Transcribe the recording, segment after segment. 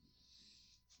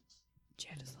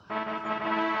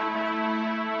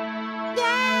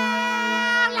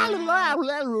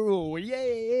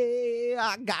Yeah,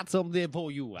 I got something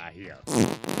for you out here.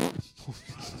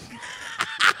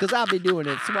 Because I'll be doing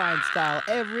it swine style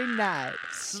every night.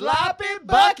 Sloppy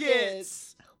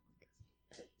buckets!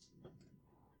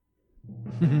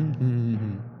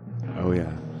 Oh,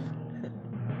 yeah.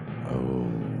 Oh,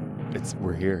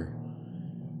 we're here.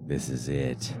 This is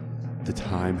it. The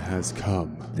time has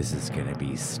come. This is going to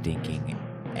be stinking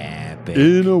epic.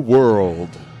 In a world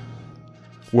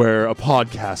where a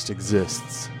podcast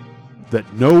exists that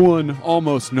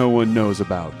almost no one knows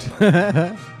about,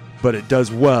 but it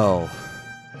does well,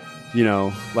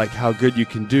 like How Good You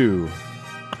Can Do,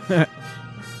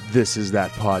 this is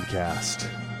that podcast.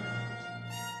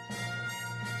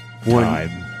 Time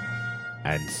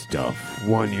and stuff.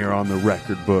 1 year on the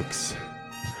record books.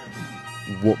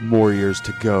 What more years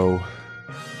to go?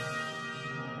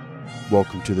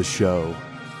 Welcome to the show.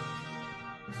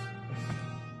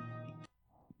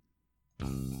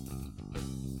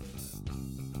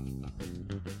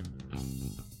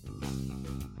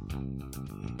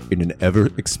 In an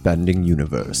ever-expanding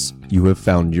universe, you have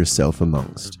found yourself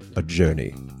amongst a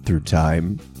journey through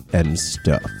time and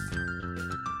stuff.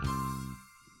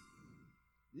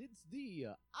 It's the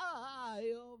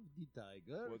eye of the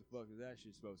tiger. What the fuck is that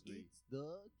shit supposed to be? It's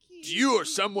the key. Do you or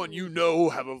someone you know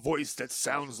have a voice that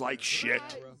sounds like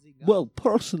shit? Well,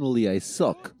 personally, I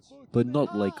suck, but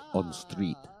not like on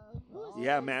street.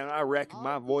 Yeah, man, I reckon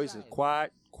my voice is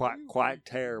quite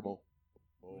terrible.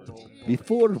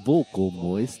 Before vocal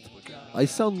moist, I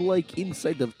sound like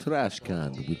inside of trash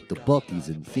can with the butties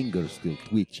and fingers still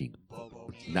twitching.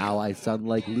 Now I sound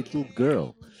like little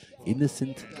girl,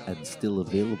 innocent and still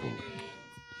available.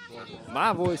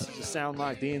 My voice used to sound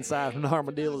like the inside of an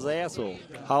armadillo's asshole,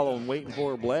 hollow and waiting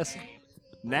for a blessing.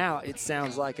 Now it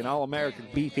sounds like an all-American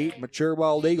beef-eating mature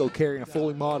bald eagle carrying a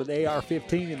fully modded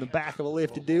AR-15 in the back of a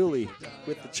lifted dually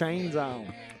with the chains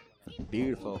on.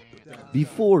 Beautiful.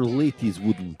 Before ladies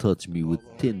wouldn't touch me with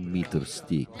 10-meter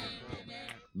stick.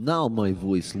 Now my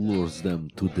voice lures them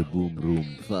to the boom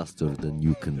room faster than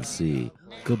you can say.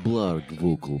 Kablarg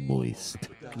vocal moist.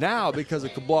 Now, because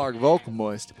of Kablarg Vocal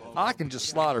Moist, I can just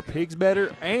slaughter pigs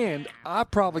better, and I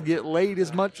probably get laid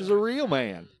as much as a real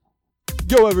man.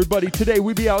 Yo, everybody, today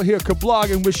we be out here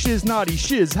kablogging with Shiz Naughty.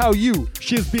 Shiz, how you?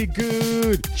 Shiz be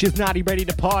good. Shiz Naughty ready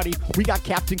to party. We got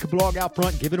Captain Kablog out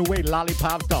front giving away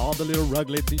lollipops to all the little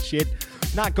ruglets and shit.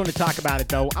 Not gonna talk about it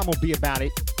though. I'm gonna be about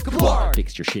it. Kablarg!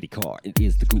 Fix your shitty car. It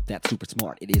is the group that's super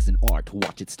smart. It is an art to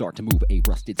watch it start to move a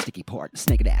rusted sticky part.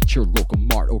 Snag it at your local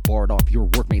mart or bar it off your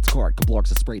workmate's card.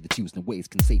 Kablarg's a spray that's used in ways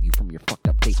can save you from your fucked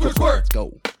up face. Squirt, squirt. Let's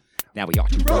go. Now we are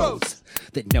two bros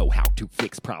that know how to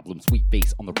fix problems we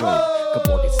face on the road.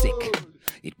 Kablarg is sick.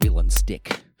 It will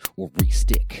unstick or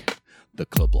re-stick the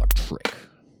Kablarg trick.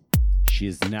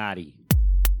 Shiz Naughty.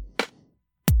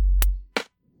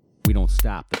 We don't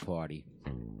stop the party.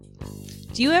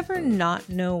 Do you ever not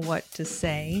know what to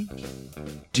say?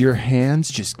 Do your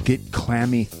hands just get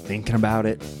clammy thinking about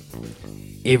it?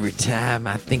 Every time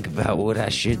I think about what I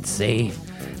should say,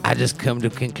 I just come to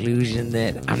a conclusion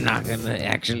that I'm not going to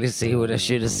actually say what I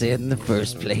should have said in the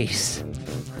first place.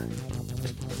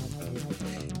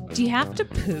 Do you have to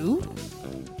poo?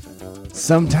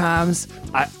 Sometimes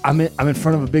I'm in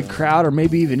front of a big crowd, or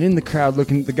maybe even in the crowd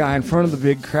looking at the guy in front of the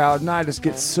big crowd, and I just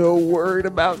get so worried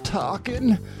about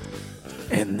talking.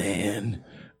 And then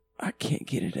I can't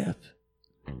get it up.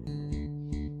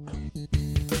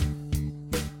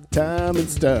 Time and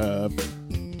stuff.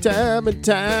 Time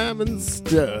and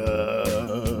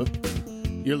stuff.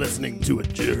 You're listening to a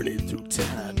journey through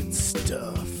time and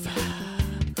stuff.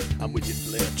 I'm with you,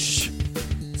 Fletch.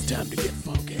 It's time to get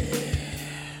funky.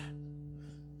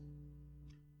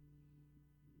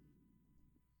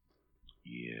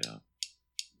 Yeah.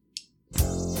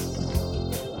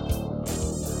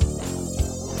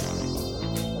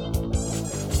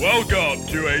 Welcome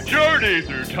to a journey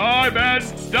through time and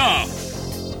stuff.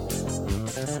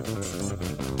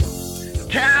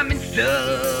 Time and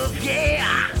stuff,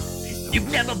 yeah. You've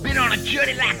never been on a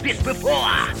journey like this before.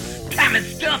 Time and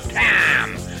stuff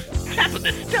time. Time for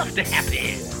the stuff to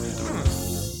happen.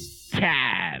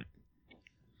 Time.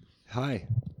 Hi.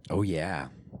 Oh, yeah.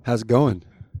 How's it going?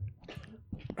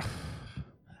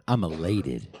 I'm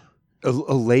elated.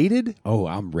 Elated? Oh,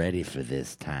 I'm ready for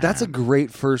this time. That's a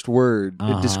great first word,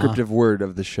 a descriptive word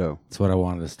of the show. That's what I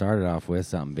wanted to start it off with.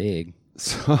 Something big.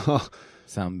 So,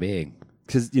 Something big.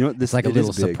 because It's like a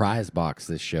little surprise box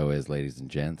this show is, ladies and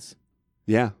gents.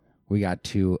 Yeah, We got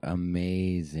two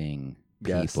amazing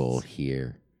people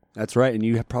here. that's right, and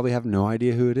you probably have no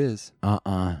idea who it is.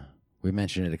 We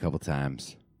mentioned it a couple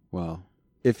times. Well,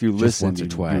 if you Just listened, once or you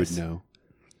twice. would know.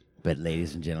 But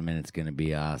ladies and gentlemen, it's going to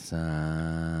be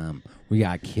awesome. We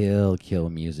got kill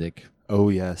music. Oh,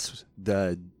 yes.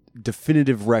 The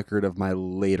definitive record of my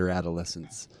later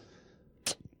adolescence.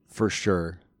 For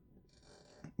sure.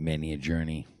 Many a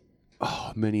journey.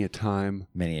 Oh, many a time.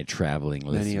 Many a traveling,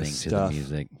 Many a listening to the stuff.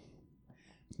 music.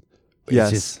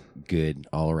 Yes. It's just good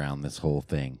all around this whole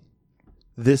thing.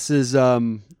 This is,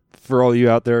 for all you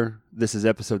out there, this is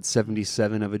episode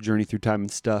 77 of A Journey Through Time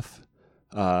and Stuff.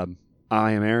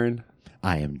 I am Aaron.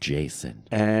 I am Jason.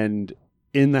 And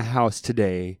in the house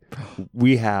today,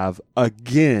 we have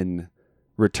again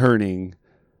returning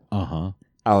Uh-huh.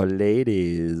 our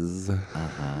ladies.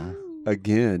 Uh-huh.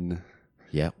 Again.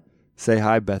 Yep. Say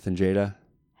hi, Beth and Jayda.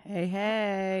 Hey,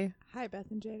 hey. Hi,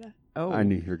 Beth and Jayda. Oh. I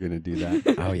knew you were going to do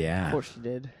that. Oh, yeah. Of course you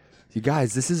did. You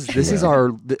guys, this is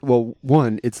our, well,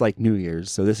 one, it's like New Year's,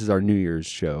 so this is our New Year's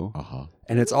show. Uh-huh.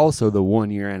 And it's also the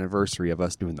 1 year anniversary of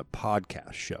us doing the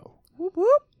podcast show. Whoop,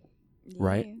 whoop.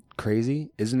 Right? Yeah.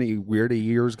 Crazy? Isn't it weird a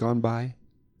year's gone by?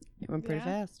 It went pretty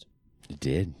Yeah. fast. It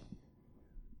did.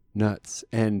 Nuts.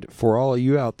 And for all of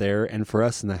you out there and for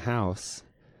us in the house,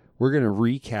 we're going to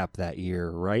recap that year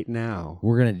right now.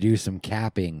 We're going to do some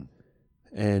capping.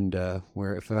 And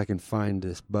where if I can find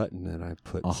this button that I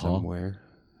put Uh-huh. somewhere.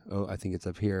 Oh, I think it's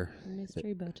up here.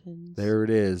 Mystery buttons. There it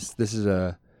is. This is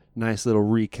a nice little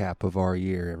recap of our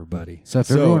year, everybody. So if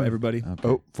So, everyone, everybody, Okay.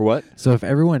 Oh, for what? So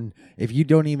if you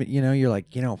don't even, you're like,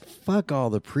 fuck all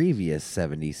the previous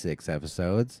 76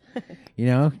 episodes,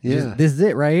 Yeah. this is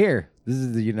it right here. This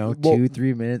is, Well-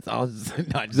 2-3 minutes. I'll just,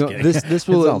 not just No, kidding. this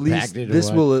will It's at all least packed into this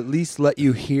one. will at least let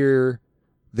you hear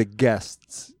the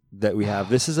guests that we have.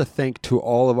 This is a thank to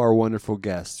all of our wonderful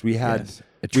guests. We had Yes.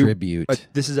 A tribute.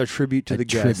 this is a tribute to A the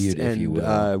guests, tribute, if and you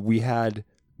will. we had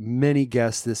many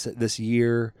guests this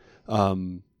year.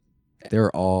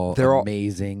 They're all they're all-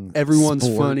 amazing. Everyone's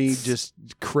sports. funny, just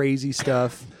crazy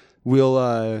stuff. We'll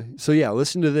so yeah,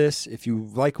 listen to this. If you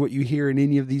like what you hear in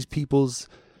any of these people's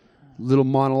little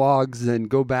monologues, then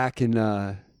go back and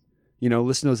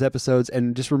listen to those episodes.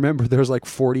 And just remember, there's like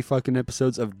 40 fucking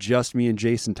episodes of just me and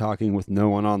Jason talking with no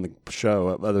one on the show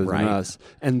other Right. than us,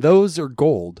 and those are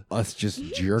gold. us just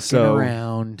jerking So-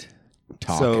 around,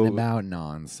 talking so- about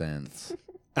nonsense.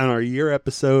 On our year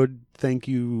episode, thank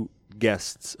you,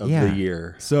 guests of Yeah. the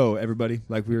year. So, everybody,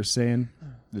 like we were saying,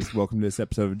 welcome to this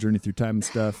episode of Journey Through Time and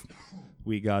Stuff.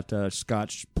 We got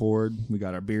scotch poured. We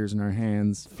got our beers in our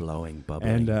hands. Flowing,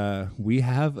 bubbling. And we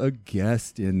have a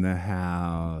guest in the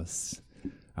house.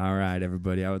 All right,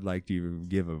 everybody, I would like to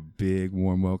give a big,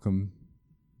 warm welcome.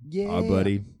 Our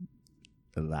buddy,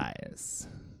 Elias.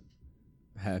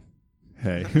 Hey.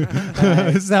 Hey.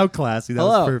 This is how classy. That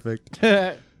Hello. was perfect.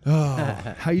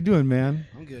 Oh, how you doing, man?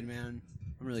 I'm good, man.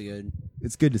 I'm really good.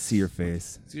 It's good to see your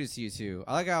face. It's good to see you too.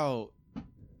 I like how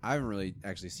I haven't really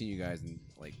actually seen you guys in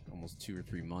like almost 2 or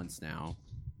 3 months now,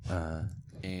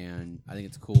 and I think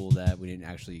it's cool that we didn't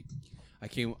actually.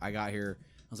 I got here.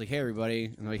 I was like, "Hey, everybody!"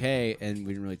 And I'm like, "Hey," and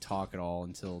we didn't really talk at all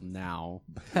until now.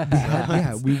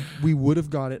 Yeah, we would have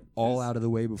got it all out of the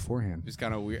way beforehand. It was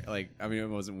kind of weird. Like, I mean, it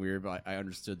wasn't weird, but I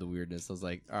understood the weirdness. I was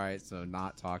like, "All right, so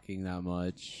not talking that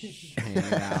much,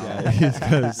 hanging out." He's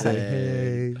gonna say,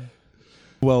 "Hey,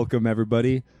 welcome,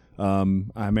 everybody."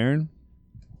 I'm Aaron,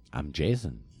 I'm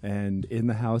Jason. and in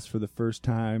the house for the first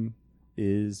time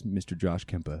is Mr. Josh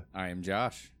Kempa. I am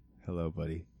Josh. Hello,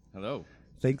 buddy. Hello.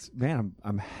 Thanks, man.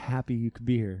 I'm happy you could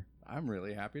be here. I'm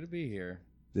really happy to be here.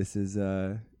 This is,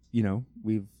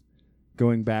 we've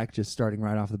going back, just starting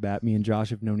right off the bat. Me and Josh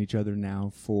have known each other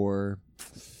now for,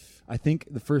 I think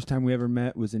the first time we ever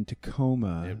met was in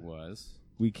Tacoma. It was.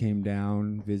 We came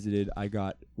down, visited. I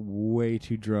got way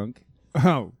too drunk.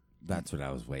 Oh, That's what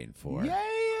I was waiting for.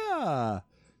 yeah.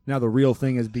 Now the real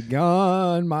thing has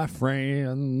begun, my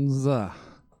friends.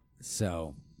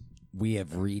 So, we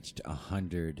have reached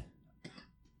 100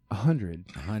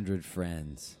 100.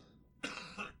 friends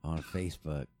on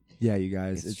Facebook. Yeah, you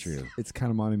guys. It's true. It's kind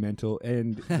of monumental.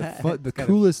 And the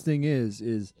coolest thing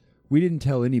is we didn't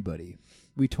tell anybody.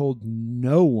 We told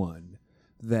no one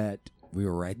that We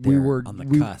were right there on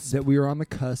the cusp. that we were on the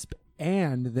cusp,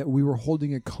 and that we were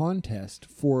holding a contest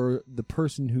for the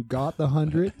person who got the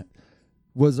 100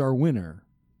 was our winner.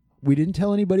 We didn't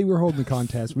tell anybody we were holding the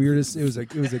contest. We were just it was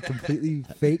a completely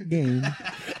fake game,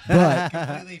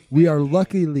 but we are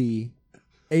luckily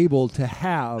able to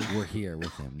have We're here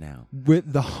with him now.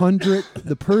 with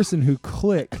the person who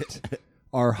clicked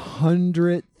our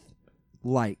 100th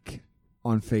like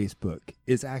on Facebook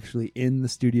is actually in the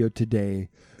studio today.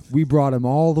 We brought him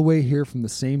all the way here from the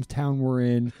same town we're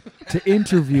in to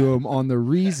interview him on the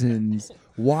reasons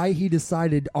why he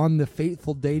decided on the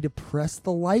fateful day to press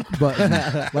the like button.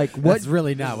 Like what? That's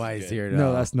really not why he's here.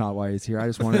 No, that's not why he's here. I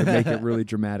just wanted to make it really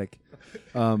dramatic.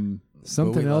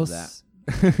 Something love else.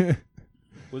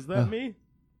 Was that me?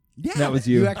 Yeah, That was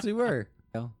you. You actually were.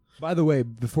 By the way,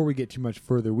 before we get too much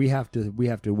further, we have to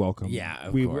welcome. Yeah,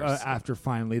 of we course. After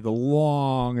finally the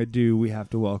long ado, we have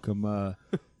to welcome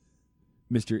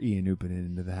Mr. Ian Upinen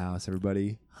into the house.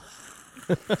 Everybody.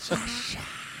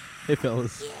 Hey,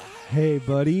 fellas. Hey,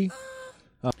 buddy.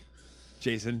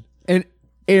 Jason. And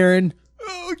Aaron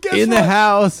in the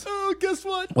house. Oh, guess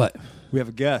what? What? We have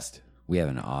a guest. We have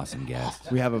an awesome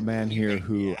guest. We have a man here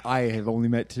who I have only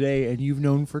met today, and you've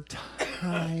known for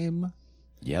time.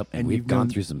 Yep, And and we've you've gone known-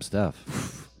 through some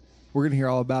stuff. We're gonna hear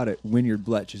all about it. Wynyard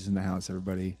Bletch is in the house.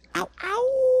 Everybody.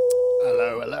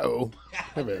 Hello.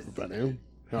 Hey, everybody.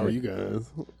 How are you guys?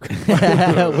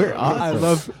 We're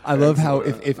awesome. I love how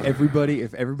if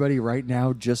everybody right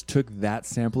now just took that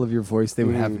sample of your voice, they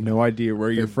would have no idea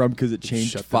where you're from because it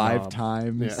changed shut them 5 off.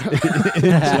 times. Yeah. in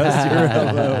just your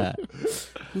hello.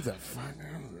 Who the fuck?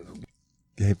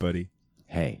 Hey, buddy.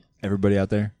 Hey, Everybody out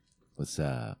there, what's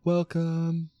up?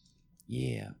 welcome.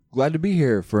 Yeah. Glad to be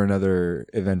here for another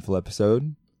eventful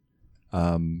episode.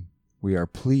 We are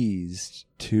pleased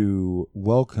to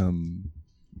welcome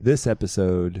this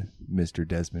episode, Mr.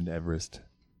 Desmond Everest.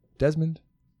 Desmond?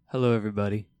 Hello,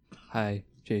 everybody. Hi,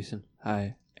 Jason.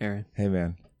 Hi, Aaron. Hey,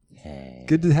 man. Hey.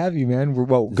 Good to have you, man.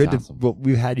 This is awesome.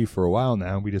 We've had you for a while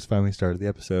now. We just finally started the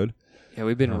episode. Yeah,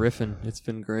 we've been riffing. It's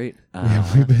been great.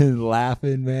 We've been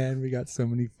laughing, man. We got so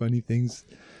many funny things.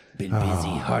 Been busy,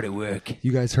 hard at work.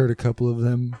 You guys heard a couple of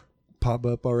them pop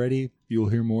up already. You'll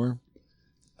hear more.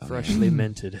 Freshly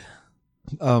minted.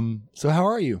 So how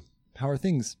are you? How are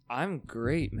things? I'm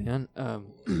great, man.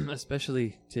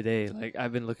 Especially today. Like,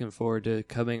 I've been looking forward to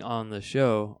coming on the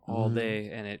show all day,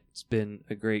 and it's been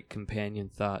a great companion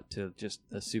thought to just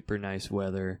the super nice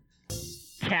weather.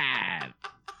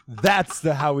 That's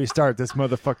how we start this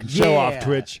motherfucking show off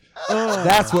Twitch.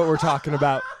 That's what we're talking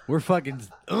about. We're fucking.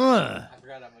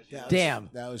 Damn.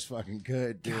 That was fucking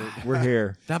good, dude. We're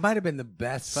here. That might have been the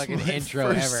best fucking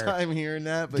intro First ever. time hearing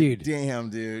that, but Dude. damn,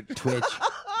 dude. Twitch.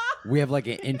 We have like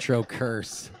an intro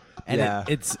curse. And Yeah.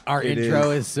 it's our It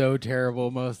intro is so terrible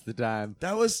most of the time.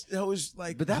 That was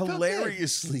like But that felt good.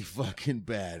 hilariously fucking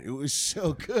bad. It was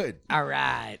so good. All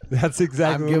right. That's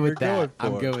exactly I'm what good we're with going that. for.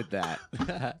 I'm good with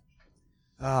that.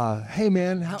 Hey,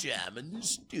 man. Jamming the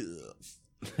stuff.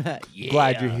 Yeah.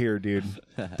 Glad you're here, dude.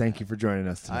 Thank you for joining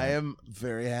us tonight. I am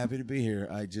very happy to be here.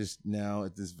 I just now,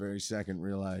 at this very second,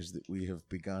 realized that we have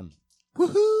begun.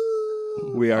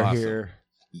 We are Awesome. here.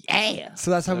 Yeah.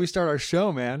 So that's how we start our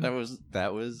show, man. That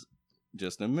was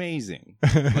just amazing.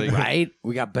 Like, Right?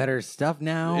 We got better stuff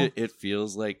now. It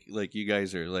feels like you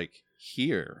guys are like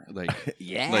here. Like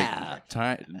Yeah. Like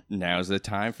time now's the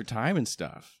time for time and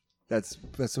stuff. That's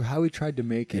how we tried to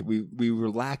make it. We were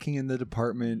lacking in the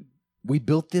department. We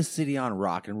built this city on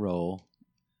rock and roll.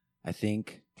 I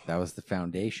think that was the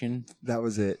foundation. That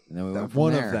was it. And then we That went from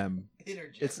one there. of them.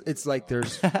 It's like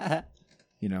there's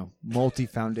multi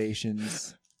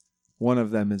foundations. One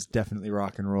of them is definitely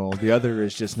rock and roll. The other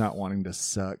is just not wanting to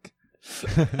suck.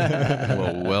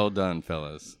 Well done,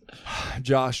 fellas.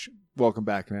 Josh, welcome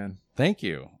back, man. Thank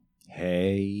you.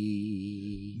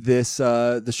 Hey. This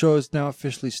the show is now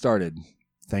officially started.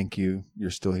 Thank you. You're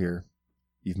still here.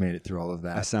 You've made it through all of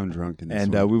that. I sound drunk in this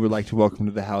And one. we would like to welcome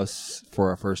to the house for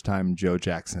our first time, Joe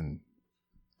Jackson.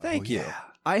 Thank you.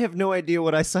 I have no idea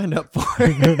what I signed up for.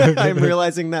 I'm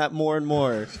realizing that more and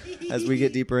more as we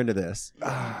get deeper into this.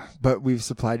 But we've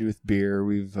supplied you with beer.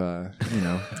 We've, you're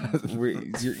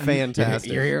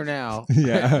Fantastic. You're here now.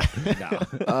 Yeah.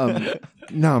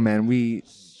 No, man.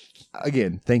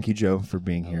 Again, thank you, Joe, for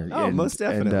being here. Oh, most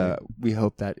definitely. And we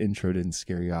hope that intro didn't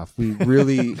scare you off. We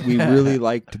really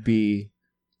like to be.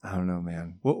 I don't know,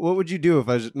 man. What would you do if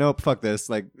I was... Nope, fuck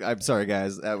this. Like, I'm sorry,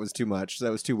 guys. That was too much.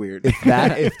 That was too weird.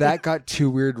 If that got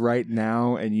too weird right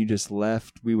now and you just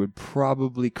left, we would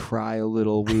probably cry a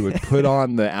little. We would put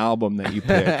on the album that you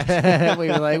picked. We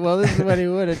were like, well, this is what he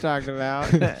would have talked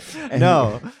about.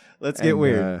 No. Let's get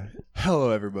weird.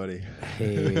 Hello, everybody.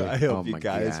 Hey. I hope Oh you my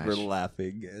guys gosh. were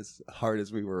laughing as hard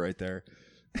as we were right there.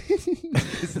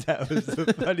 That was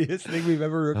the funniest thing we've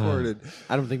ever recorded.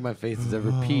 I don't think my face has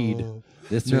ever peed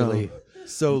this No. early.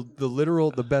 So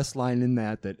the best line in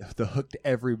that the hooked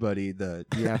everybody, the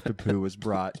you have to poo was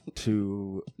brought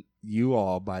to you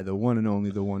all by the one and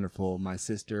only, the wonderful, my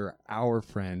sister, our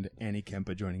friend, Annie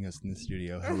Kempa, joining us in the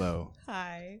studio. Hello.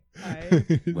 Hi. Hi.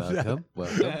 Welcome.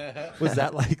 Was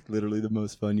that like literally the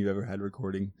most fun you ever had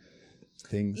recording?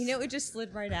 things. You know, it just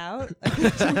slid right out.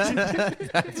 That's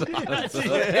awesome.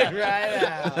 Right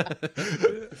out.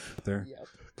 There. Yep.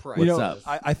 You know,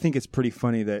 I think it's pretty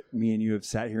funny that me and you have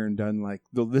sat here and done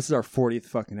this is our 40th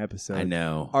fucking episode. I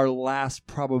know. Our last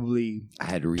probably I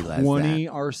had to realize 20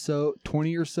 that. or so,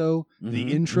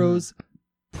 the intros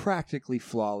practically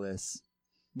flawless.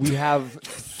 We have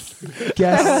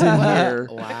guests in here.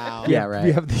 Wow. Yeah, right.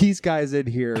 We have these guys in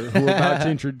here who we're about to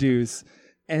introduce.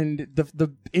 And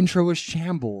the intro was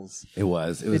shambles. It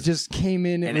was. It just came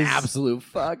in. An absolute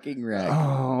fucking wreck.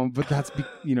 Oh, but that's,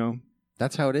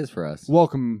 That's how it is for us.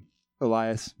 Welcome,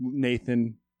 Elias,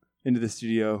 Nathan, into the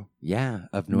studio. Yeah,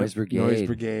 of Noise Brigade. Noise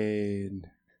Brigade.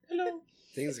 Hello.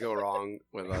 Things go wrong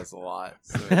with us a lot,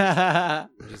 so it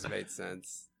just made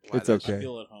sense. It's okay. I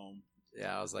feel at home.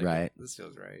 Yeah, I was like, Right. this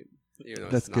feels right. Even though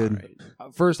That's it's not good.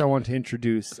 right. First, I want to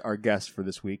introduce our guest for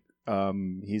this week.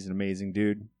 He's an amazing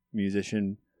dude,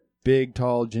 musician, big,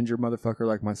 tall, ginger motherfucker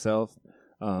like myself.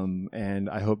 And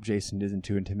I hope Jason isn't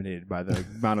too intimidated by the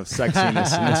amount of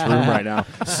sexiness in this room right now.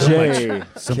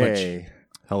 So much.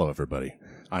 Hello, everybody.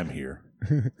 I'm here.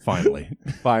 Finally.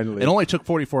 Finally. It only took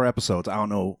 44 episodes. I don't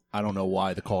know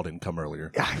why the call didn't come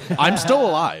earlier. I'm still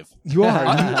alive. You are.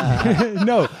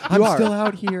 No, I'm you are. still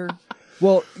out here.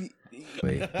 Well,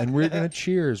 and we're going to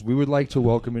cheers. We would like to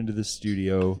welcome into the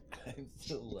studio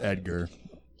Edgar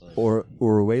or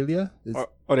Oruelia?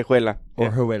 Orejuela.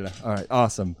 Orejuela. All right.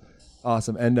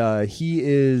 Awesome. And he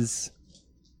is,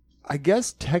 I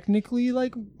guess, technically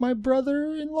like my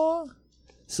brother-in-law.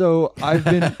 So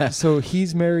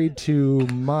he's married to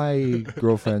my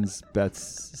girlfriend's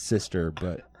Beth's sister,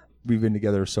 but we've been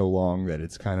together so long that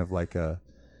it's kind of like I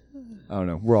don't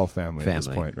know. We're all family at this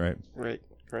point, right? Right.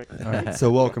 Correct. All right.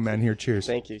 So welcome, man. Here, cheers.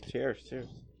 Thank you. Cheers.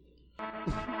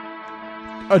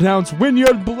 Announce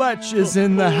Wynyard Bletch is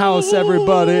in the house,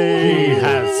 everybody. He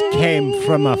has came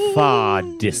from a far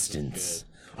distance.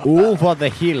 Over the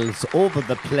hills, over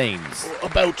the plains.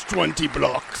 About 20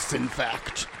 blocks, in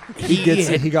fact.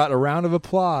 He got a round of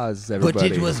applause, everybody.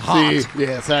 But it was hot. See,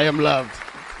 yes, I am loved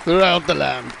throughout the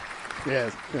land.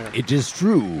 Yes. It is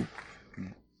true.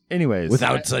 Anyways.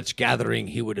 Without such gathering,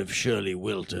 he would have surely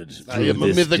wilted. I am a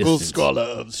mythical scholar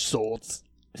of sorts.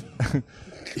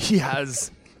 He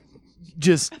has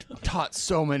just taught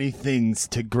so many things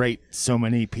to so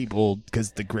many people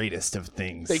because the greatest of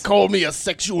things. They call me a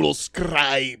sexual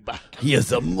scribe. He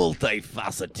is a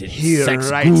multifaceted He sex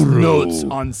writes guru. notes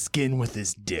on skin with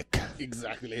his dick.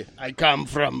 Exactly. I come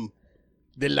from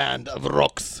the land of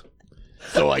rocks,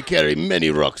 so I carry many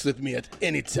rocks with me at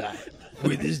any time.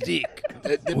 With his dick.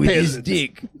 With his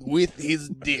dick. With his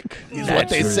dick is what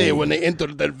they say when they enter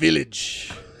their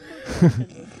village.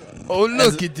 Oh,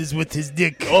 look, it is with his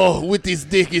dick. Oh, with his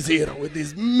dick is here, with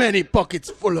his many pockets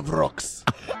full of rocks.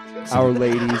 Our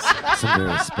ladies. Some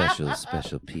very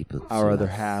special people. Our other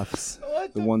halves.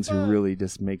 The ones who really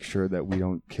just make sure that we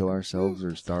don't kill ourselves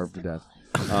or starve to death.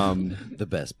 The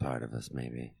best part of us,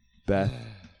 maybe. Beth.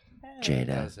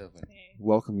 Jayda.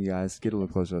 Welcome, you guys. Get a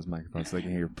little closer to those microphones so they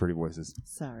can hear your pretty voices.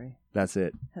 Sorry. That's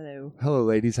it. Hello. Hello,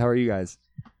 ladies. How are you guys?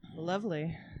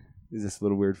 Lovely. Is this a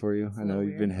little weird for you? It's a I know little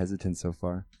you've been weird. hesitant so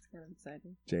far. It's kind of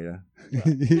exciting. Jayda.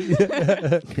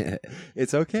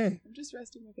 It's okay. I'm just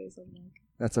resting my face on the mic.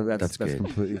 That's good.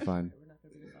 completely fine.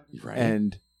 Right.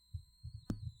 And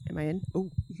Am I in? Oh.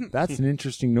 that's an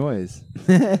interesting noise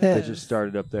that just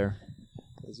started up there.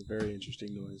 That's a very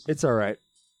interesting noise. It's all right.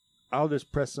 I'll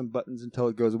just press some buttons until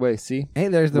it goes away. See? Hey,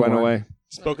 there's the Went one. away.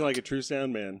 Spoken like a true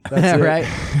sound man. That's it. Right.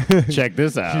 Check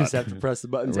this You out. just have to press the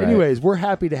buttons. Right. Anyways, we're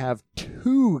happy to have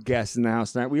 2 guests in the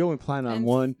house tonight. We only planned on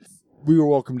one. We were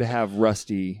welcome to have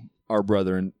Rusty, our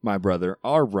brother, and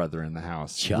our brother in the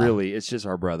house. Yeah. Really, it's just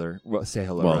our brother. Well, say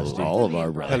hello, Rusty. all of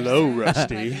our brothers. Hello,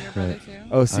 Rusty.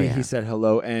 Oh, see, yeah. he said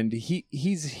hello, and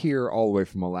he's here all the way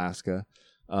from Alaska.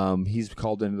 He's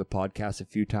called into the podcast a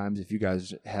few times. If you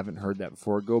guys haven't heard that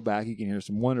before, go back. You can hear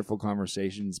some wonderful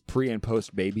conversations, pre and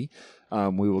post baby.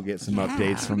 We will get some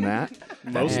updates from that.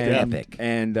 Most epic.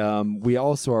 And we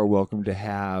also are welcome to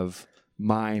have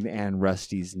mine and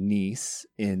Rusty's niece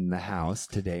in the house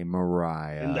today,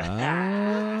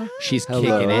 Mariah. She's Hello.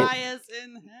 kicking it. Mariah's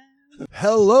in the house.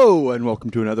 Hello, and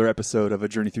welcome to another episode of A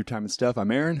Journey Through Time and Stuff.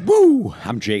 I'm Aaron. Woo!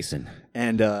 I'm Jason.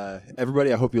 And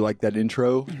everybody, I hope you like that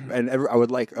intro. And I would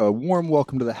like a warm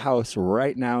welcome to the house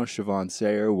right now, Siobhan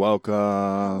Sayer. Welcome.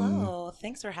 Hello.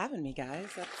 Thanks for having me, guys.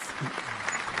 That's...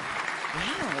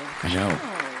 Wow. I know.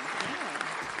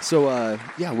 Wow. So,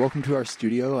 yeah, welcome to our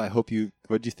studio. I hope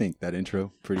what'd you think? That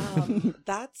intro? Pretty.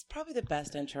 That's probably the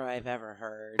best intro I've ever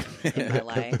heard in my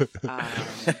life.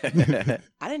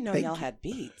 I didn't know y'all had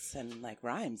beats and like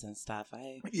rhymes and stuff.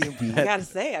 I gotta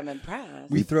say, I'm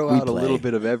impressed. We throw out a little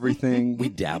bit of everything. We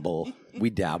dabble a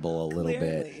little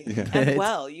Clearly. bit. And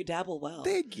well, you dabble well.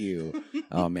 Thank you.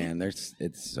 Oh man, it's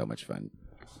so much fun.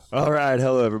 All right,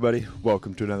 hello everybody.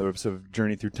 Welcome to another episode of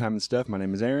Journey Through Time and Stuff. My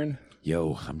name is Aaron.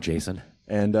 Yo, I'm Jason.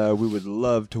 And we would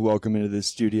love to welcome into the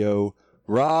studio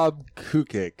Rob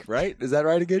Kukic, right? Is that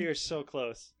right again? You're so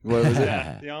close. What was it?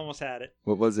 Yeah, you almost had it.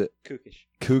 What was it? Kukic.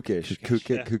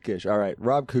 Yeah. Kukic. All right,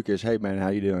 Rob Kukic. Hey man, how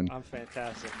you doing? I'm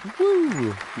fantastic.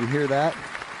 Woo! You hear that?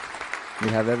 We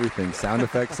have everything, sound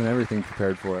effects and everything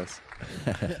prepared for us.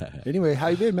 Anyway, how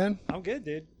you been, man? I'm good,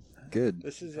 dude. Good.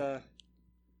 This is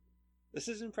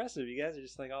impressive. You guys are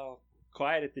just like all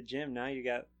quiet at the gym. Now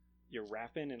you're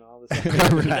rapping and all this.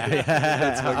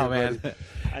 That's oh man,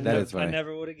 I funny.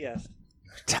 never would have guessed.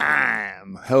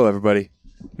 Time. Hello, everybody.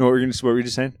 Know what were we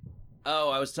just saying? Oh,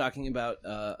 I was talking about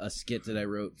a skit that I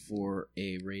wrote for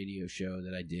a radio show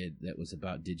that I did that was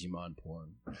about Digimon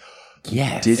porn.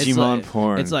 Yes. Digimon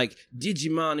porn. It's like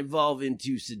Digimon evolve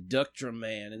into Seductra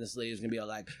Man, and this lady's gonna be all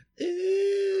like,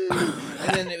 ooh.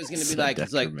 And then it was gonna be like,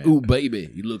 it's like, ooh, baby,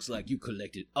 he looks like you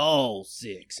collected all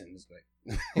 6, and it's like.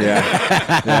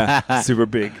 Yeah, super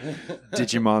big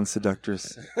Digimon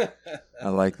seductress. I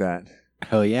like that.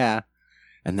 Oh yeah.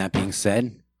 And that being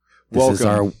said, this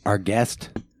welcome. is our guest,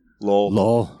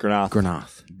 Lol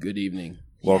Granath. Good evening.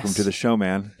 Welcome to the show,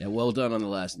 man. Yeah, well done on the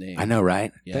last name. I know,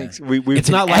 right? Yeah. Thanks. It's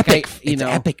not like epic, it's an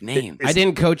epic name. I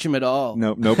didn't coach him at all.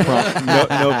 No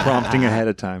prompting ahead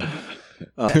of time.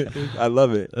 I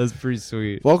love it. That's pretty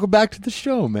sweet. Welcome back to the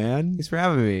show, man. Thanks for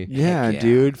having me. Yeah,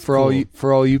 dude. For all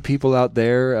you people out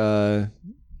there, I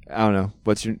don't know.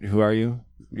 Who are you?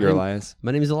 You're Elias.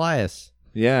 My name is Elias.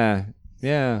 Yeah,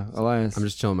 Elias. I'm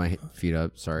just chilling my feet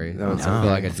up. Sorry, No, I feel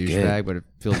like a douchebag, but it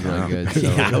feels really good. So.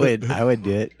 Yeah, I would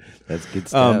do it. That's good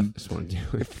stuff. Just want to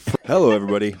do it. Hello,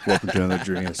 everybody. Welcome to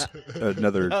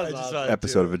another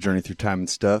episode of A Journey Through Time and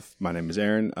Stuff. My name is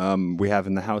Aaron. We have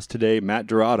in the house today Matt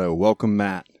Dorado. Welcome,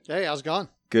 Matt. Hey, how's it going?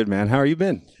 Good, man. How are you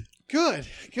been? Good.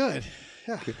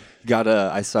 Yeah.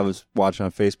 I was watching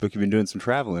on Facebook. You've been doing some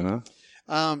traveling,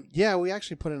 huh? Yeah, we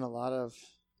actually put in a lot of.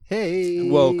 Hey.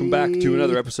 Welcome back to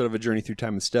another episode of A Journey Through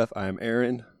Time and Stuff. I am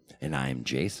Aaron. And I am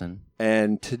Jason.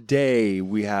 And today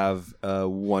we have a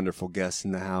wonderful guest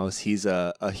in the house. He's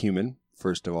a human,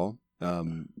 first of all.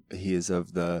 He is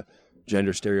of the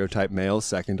gender stereotype male,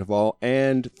 second of all.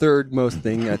 And third most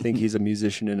thing, I think he's a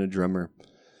musician and a drummer.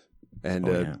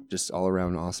 And just all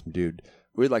around awesome dude.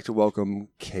 We'd like to welcome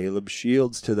Caleb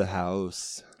Shields to the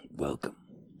house. Welcome.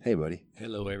 Hey, buddy.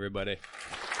 Hello, everybody.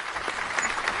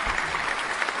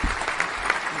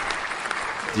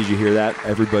 Did you hear that?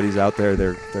 Everybody's out there.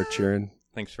 They're cheering.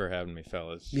 Thanks for having me,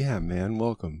 fellas. Yeah, man.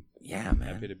 Welcome. Yeah,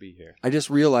 man. Happy to be here. I just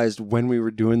realized when we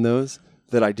were doing those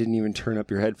that I didn't even turn up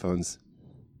your headphones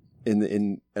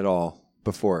in at all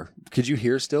before. Could you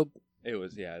hear still? It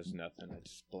was nothing. I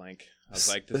just blank. I was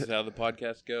like, this is how the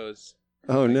podcast goes.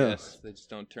 Oh, no. Guess they just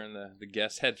don't turn the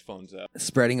guest headphones up.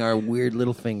 Spreading our weird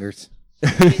little fingers.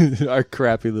 Our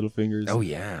crappy little fingers. Oh,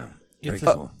 yeah.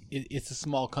 It's a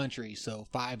small country, so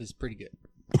 5 is pretty good.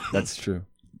 That's true.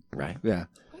 Right. Yeah.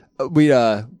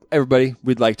 Everybody,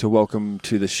 we'd like to welcome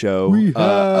to the show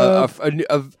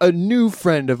a new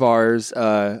friend of ours,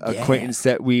 acquaintance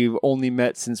that we've only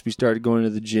met since we started going to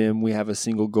the gym. We have a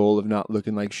single goal of not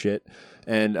looking like shit.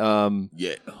 And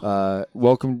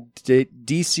welcome to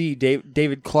DC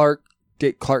David Clark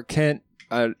Kent.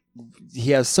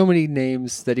 He has so many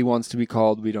names that he wants to be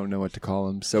called. We don't know what to call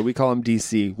him, so we call him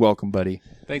DC. Welcome, buddy.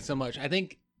 Thanks so much. I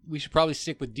think we should probably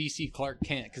stick with DC Clark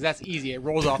Kent because that's easy. It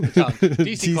rolls off the tongue.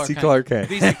 DC Clark Kent.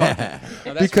 DC Clark Kent.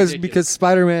 No, because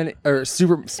Spider-Man or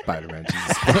Spider-Man,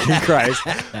 Jesus fucking Christ.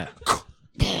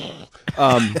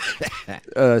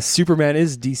 Superman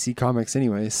is DC Comics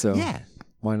anyway, so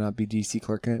why not be DC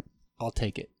Clark Kent? I'll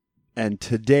take it. And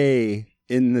today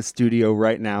in the studio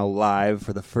right now, live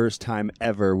for the first time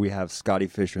ever, we have Scotty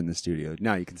Fischer in the studio.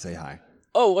 Now you can say hi.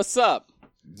 Oh, what's up?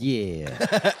 Yeah.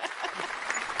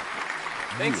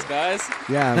 Thanks, guys.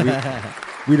 Yeah,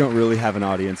 we don't really have an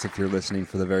audience if you're listening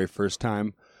for the very first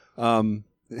time.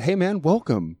 Hey, man,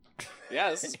 welcome.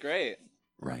 Yeah, this is great.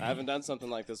 Right. I haven't done something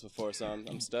like this before, so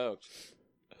I'm stoked.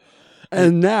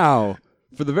 And now,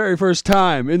 for the very first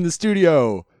time in the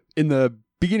studio, in the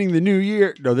beginning of the new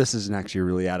year. No, this isn't actually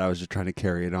really ad. I was just trying to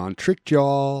carry it on. Tricked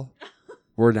y'all.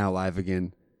 We're now live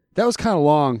again. That was kind of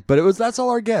long, but that's all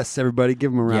our guests. Everybody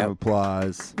give them a round of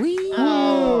applause.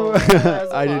 Oh,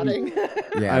 I didn't.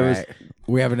 Yeah,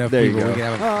 We have enough There you people. go. We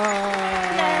can have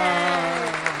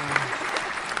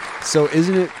So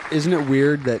isn't it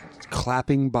weird that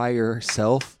clapping by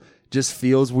yourself just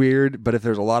feels weird, but if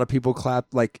there's a lot of people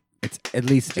clap, like it's at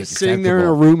least just sitting there in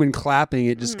a room and clapping,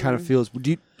 it just kind of feels.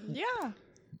 Yeah,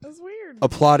 that's weird.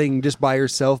 Applauding just by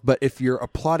yourself, but if you're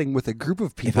applauding with a group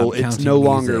of people, it's counting no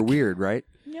longer music- weird, right?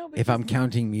 No, if I'm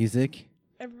counting music,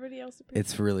 everybody else.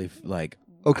 it's really like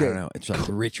Okay. I don't know. It's like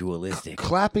ritualistic.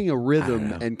 Clapping a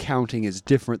rhythm and counting is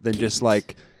different than just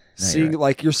like No, seeing, you're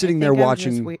like you're sitting there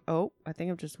watching. I think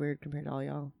I'm just weird compared to all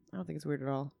y'all. I don't think it's weird at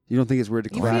all. You don't think it's weird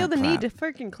to You clap? feel the need to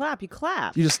freaking clap. You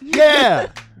clap. You just yeah.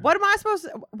 What am I supposed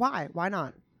to? Why? Why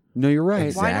not? No, you're right.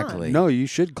 Exactly. No, you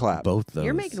should clap. Both those.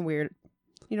 You're making weird.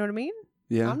 You know what I mean?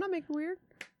 Yeah. I'm not making weird.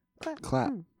 Clap.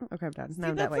 Clap. Okay, I'm done. See, Now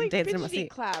I'm that's that way. like Dancing in my fidgety seat.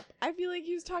 clap. I feel like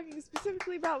he was talking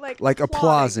specifically about like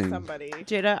applauding somebody.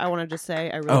 Jada, I want to just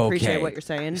say I really appreciate what you're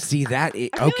saying. See that? I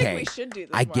feel Okay. like we should do this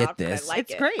I more get often. this. I like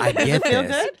It's it. great. I Does get it feel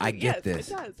this. good? I get Yes, this.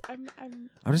 It does.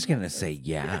 I'm just gonna say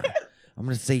yeah. I'm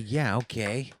gonna say yeah.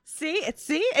 Okay. See,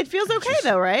 it feels okay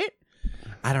though, right?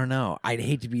 I don't know. I'd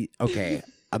hate to be okay.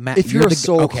 If you're a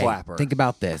soul clapper. think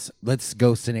about this. Let's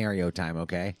go scenario time.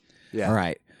 Okay. Yeah. All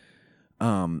right.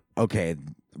 Okay.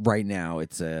 Right now,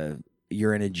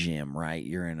 you're in a gym, right?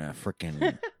 You're in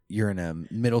a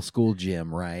middle school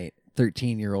gym, right?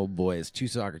 13-year-old boys, 2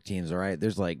 soccer teams, all right?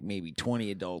 There's like maybe 20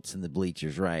 adults in the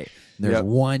bleachers, right? And there's Yep.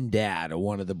 one dad of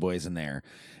one of the boys in there.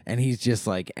 And he's just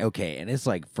like, okay, and it's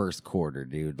like first quarter,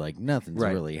 dude. Like nothing's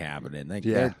Right. really happening. Like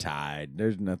Yeah. they're tied.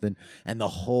 There's nothing. And the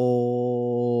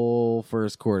whole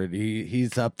first quarter,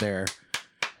 he's up there.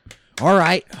 All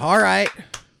right.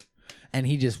 And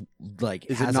he just like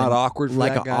Is it has not awkward for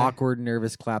like that an guy? awkward,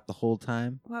 nervous clap the whole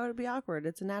time? Why would it be awkward?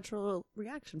 It's a natural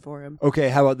reaction for him. Okay,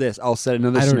 how about this? I'll set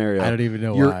another I don't- scenario. I don't even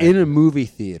know You're why. in a movie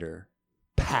theater,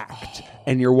 packed,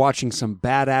 and you're watching some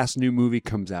badass new movie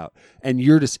comes out, and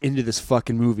you're just into this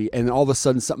fucking movie, and all of a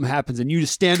sudden something happens, and you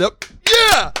just stand up,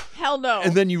 yeah, Hell no.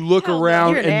 and then you look Hell no. around,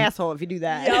 You're an and asshole if you do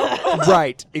that.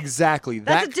 right, exactly.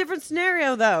 That's a different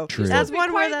scenario, though. True. That's Be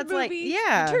one where quiet in that's the like, movie,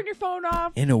 yeah. Turn your phone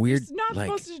off. In a weird, It's not like,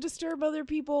 supposed to disturb other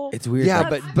people. it's weird. Yeah,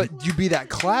 that but you be that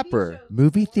clapper.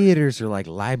 movie theaters are like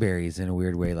libraries in a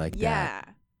weird way, like Yeah.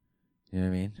 that. You know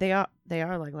what I mean? They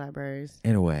are like libraries.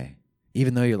 In a way,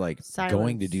 even though you're like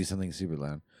going to Silence. do something super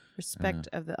loud. Respect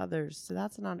of the others. So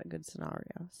that's not a good scenario.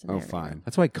 Oh, fine.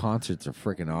 That's why concerts are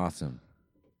freaking awesome.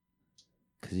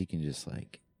 Because you can just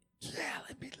like,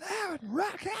 Let me loud and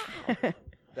rock out.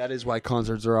 That is why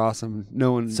concerts are awesome.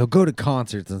 No one. so go to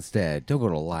concerts instead. Don't go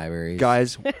to libraries,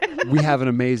 Guys, we have an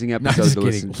amazing episode just to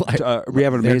kidding. listen to. We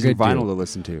have an They're amazing good, vinyl too. to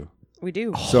listen to. We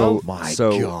do. So, my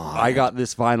so God. I got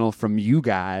this vinyl from you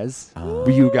guys,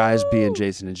 you guys being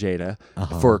Jason and Jayda,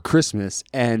 for Christmas,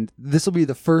 and this will be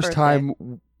the first Birthday.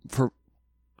 time for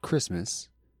Christmas.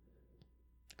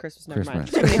 Christmas, never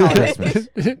mind. Christmas. Too many holidays.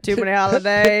 Christmas. Too many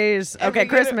holidays. And Okay, we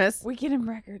get 'em- Christmas. We get him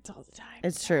records all the time.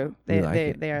 It's true. We They like they,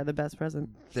 it. they are the best present.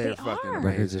 They're They fucking are.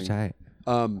 records are amazing. tight.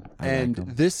 I like And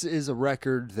 'em. this is a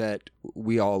record that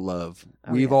we all love.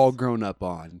 Oh, We've yes. all grown up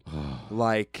on.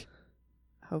 Like,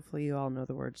 Hopefully you all know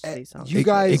the words to these songs. you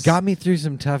guys. It got me through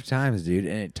some tough times, dude,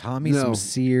 and it taught me No. some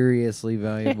seriously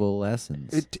valuable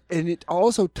lessons. It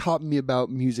also taught me about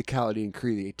musicality and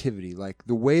creativity, like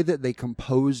the way that they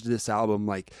composed this album,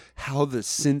 like how the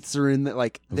synths are in that,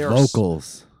 like there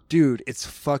Vocals. dude, it's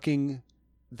fucking.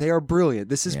 They are brilliant.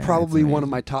 This is Yeah, probably it's one of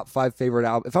my top 5 favorite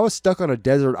albums. If I was stuck on a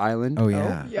desert island, Oh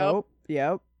yeah.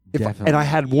 Yep. and I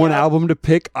had one album to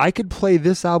pick, I could play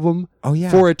this album Oh yeah.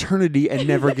 for eternity and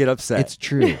never get upset. It's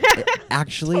true.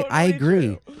 Actually, I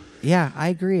agree. Yeah, I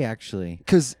agree. Actually,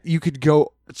 Because you could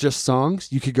go just songs,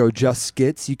 you could go just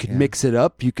skits, you could Yeah. mix it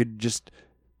up, you could just,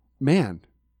 man,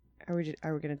 Are we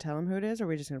going to tell him who it is, or are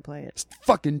we just going to play it? it's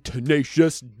fucking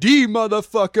Tenacious D,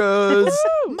 motherfuckers.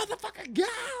 Motherfucker,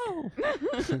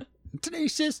 go!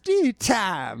 Tenacious D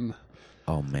time.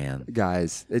 oh man,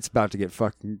 Guys, it's about to get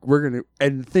fucking. We're gonna.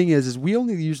 And the thing is we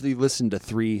only usually listen to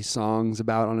 3 songs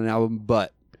about on an album,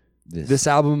 but this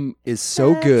album is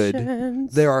so good.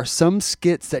 Sessions. There are some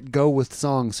skits that go with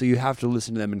songs, so you have to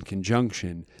listen to them in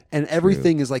conjunction. And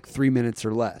everything is like 3 minutes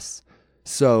or less.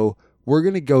 So we're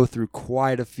gonna go through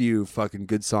quite a few fucking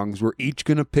good songs. We're each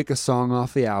gonna pick a song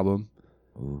off the album,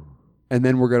 and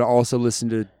then we're gonna also listen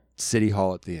to City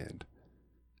Hall at the end.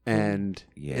 And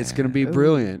it's going to be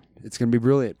brilliant. It's going to be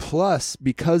brilliant. Plus,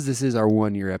 because this is our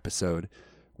 1-year episode,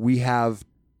 we've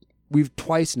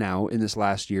twice now in this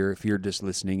last year, if you're just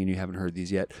listening and you haven't heard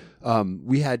these yet,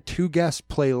 we had 2 guests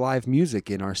play live music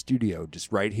in our studio,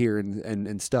 just right here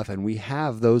and stuff. And we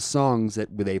have those songs that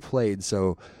they played.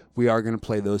 So we are going to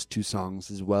play those 2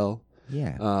 songs as well.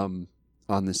 Yeah.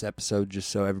 on this episode just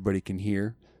so everybody can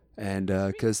hear. And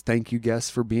because thank you, guests,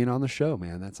 for being on the show,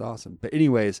 man. That's awesome. But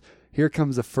anyways, here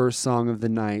comes the first song of the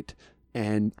night.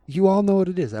 And you all know what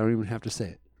it is. I don't even have to say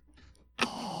it.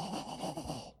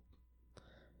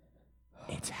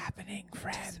 It's happening,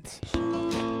 friends.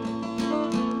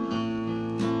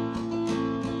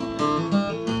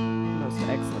 Most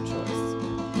excellent choice.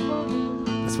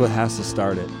 That's what has to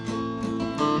start it.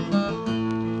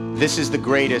 This is the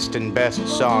greatest and best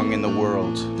song in the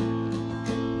world.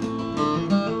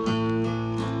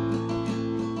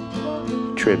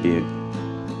 Tribute.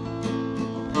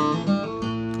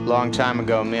 Long time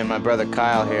ago, me and my brother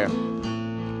Kyle here,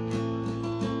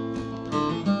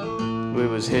 we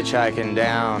was hitchhiking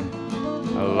down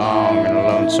a long and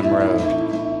lonesome road.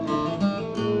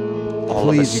 All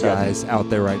of a Please, you sudden, guys out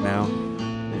there right now,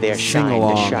 there sing shined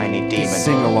along. the shiny demon.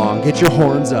 Sing along. Get your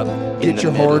horns up. in Get the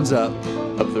your middle horns up.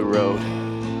 of the road.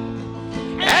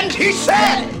 And he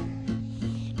said,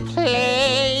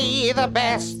 play the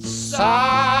best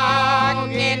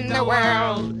song in the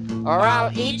world, or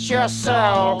I'll eat your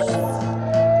soul.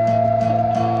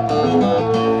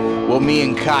 Well, me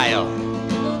and Kyle,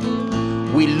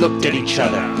 we looked at each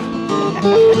other,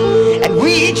 and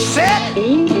we each said,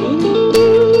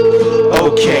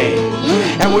 okay.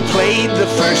 And we played the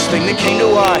first thing that came to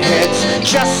our heads.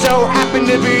 Just so happened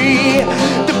to be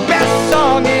the best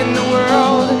song in the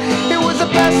world. It was the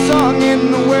best song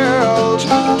in the world.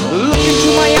 Look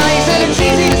into my eyes and it's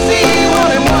easy to see.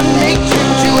 1 and 1 make 2,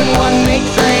 2 and 1 make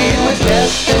 3. It was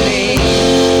destiny.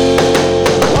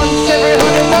 Once every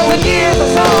 100,000 years or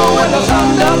so, when the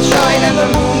sun does shine and the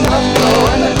moon does glow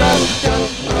and the grass does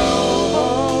grow.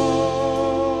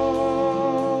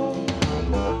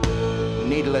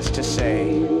 Needless to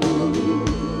say,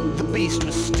 the beast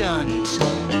was stunned.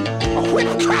 A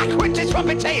whip crack went his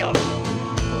trumpet tail,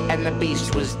 and the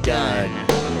beast was done.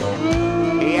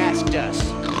 He asked us,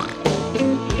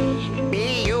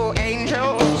 be you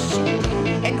angels?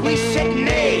 And we said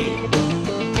nay.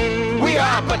 We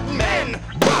are but men.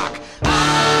 Rock.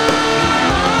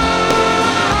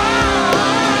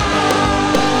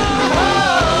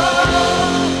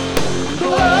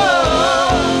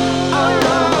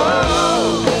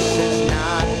 This is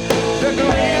not the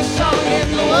greatest song in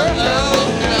the world.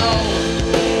 No.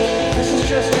 This is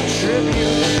just a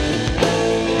tribute.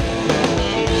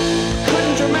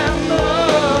 Couldn't remember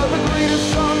the greatest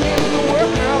song in the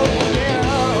world.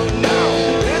 No,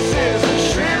 this is a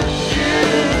tribute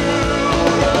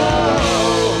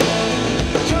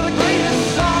to the greatest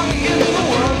song in the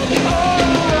world.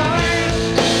 Alright,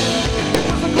 it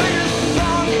was the greatest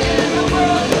song in the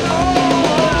world.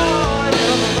 Alright,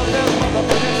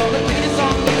 the greatest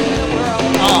song in the world.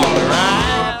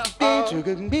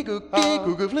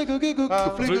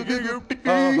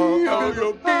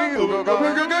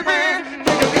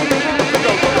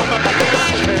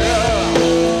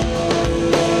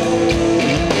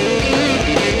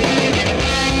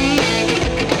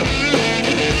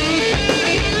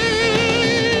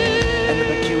 And the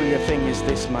peculiar thing is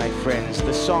this, my friends,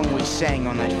 the song we sang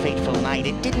on that fateful night,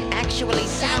 it didn't actually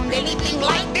sound anything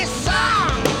like this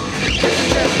song. This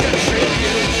is just a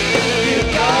tribute. You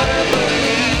gotta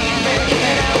believe it,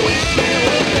 and I wish you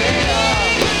were there.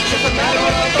 Just a matter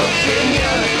of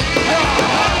opinion.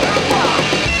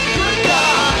 Good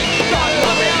God, God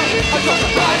love him. I'm so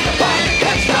surprised to find you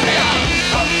can't stop him.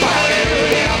 I'm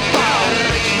fired, I'm fired.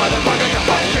 Rich motherfucker, you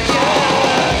bust your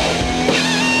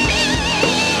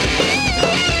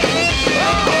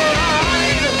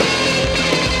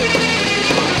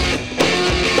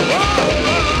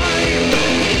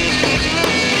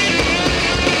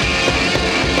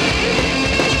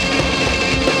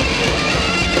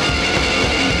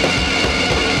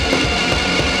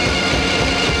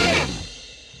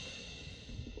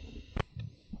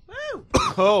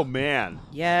Oh, man.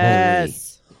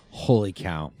 Yes. Holy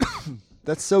cow.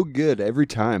 That's so good every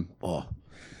time. Oh,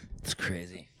 it's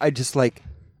crazy. I just I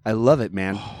love it,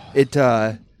 man. It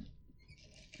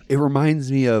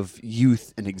reminds me of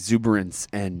youth and exuberance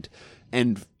and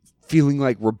feeling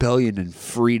like rebellion and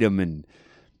freedom, and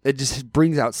it just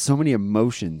brings out so many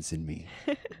emotions in me.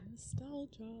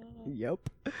 Yep.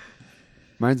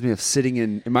 Reminds me of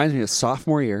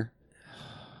sophomore year.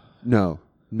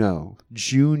 No,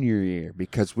 junior year,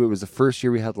 because it was the first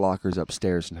year we had lockers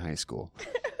upstairs in high school,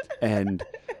 and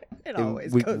It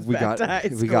always we goes we back got to high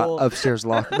we got school. upstairs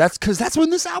locker. That's because that's when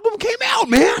this album came out,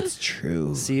 man. It's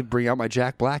true. See, bring out my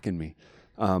Jack Black in me.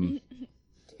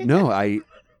 No,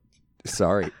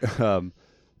 sorry.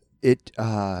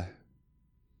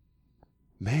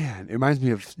 Man, it reminds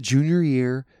me of junior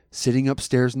year, sitting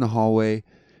upstairs in the hallway,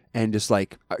 and just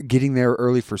like getting there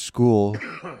early for school.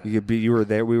 You were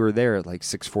there. We were there at like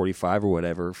 6:45 or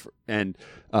whatever, and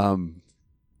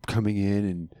coming in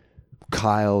and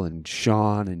Kyle and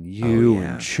Sean and you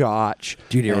and Chotch.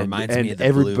 Dude, it and, reminds and me of the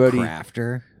everybody. Blue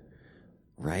Crafter.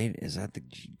 Right? Is that the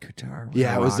guitar?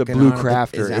 Yeah, it was the Blue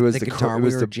Crafter. It was the guitar it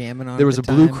was we the were jamming on. There at was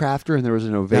the a Blue time? Crafter and there was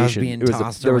an That was ovation. being It was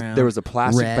tossed there around. was a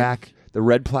plastic Red. back, the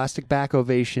red plastic back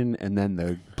ovation, and then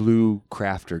the Blue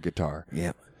Crafter guitar.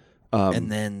 Yep.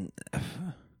 And then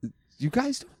you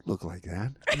guys don't look like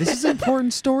that. This is an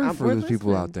important story for we're those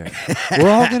people out there. We're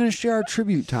all going to share our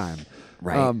tribute time,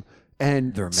 Right.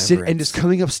 And The and just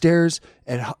coming upstairs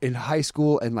in high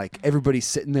school, and like everybody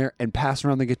sitting there and passing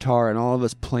around the guitar, and all of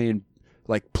us playing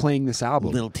this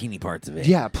album, little teeny parts of it.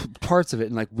 Yeah, parts of it,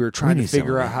 and like we were trying knew to some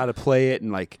figure of out it. how to play it,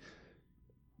 and like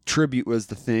tribute was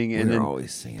the thing. And We were then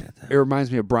always singing it, though. It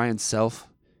reminds me of Brian Self,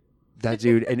 that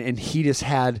dude, and he just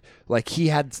had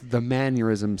the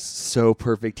mannerisms so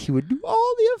perfect. He would do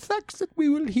all the effects that we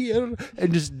will hear,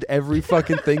 and just every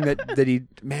fucking thing that he,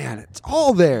 man, it's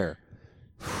all there.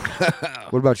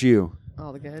 What about you?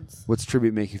 All the goods. What's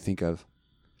tribute make you think of?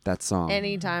 That song.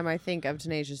 Anytime I think of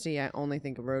Tenacious D, I only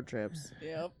think of road trips.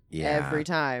 Yep. Yeah. Every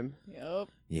time. Yep.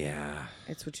 Yeah.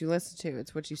 It's what you listen to.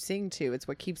 It's what you sing to. It's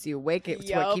what keeps you awake. It's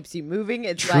Yup. what keeps you moving.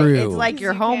 It's True. like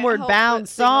your You can't homeward help bound but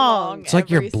sing along song. It's like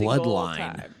your every single bloodline.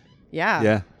 time. Yeah.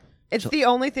 Yeah. It's the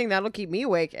only thing that'll keep me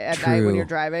awake at night when True. you're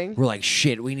driving. We're like,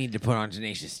 shit, we need to put on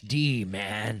Tenacious D,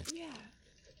 man.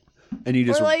 And you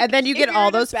just Or like, and then you if get you're all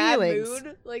in a those bad feelings.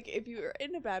 Mood, like if you're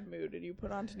in a bad mood and you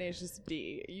put on Tenacious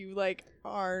D, you like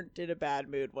aren't in a bad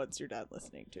mood once you're done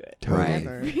listening to it.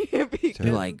 Totally. Because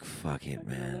You're like, fuck it,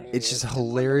 man. it's just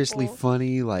hilariously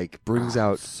funny. Like brings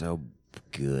out so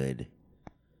good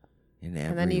in every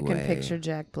And then you can way. picture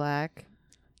Jack Black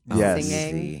Yes.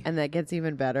 singing, and that gets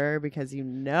even better because you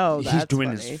know that's he's doing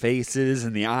funny. his faces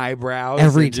and the eyebrows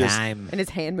Every and just- time. And his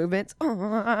hand movements. And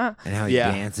how he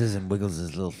Yeah. dances and wiggles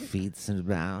his little feet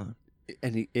about.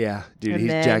 And dude, And he's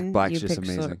then Jack Black's you just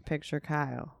picture, amazing. Picture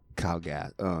Kyle. Kyle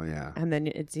Gass. Oh yeah. And then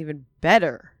it's even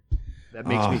better. That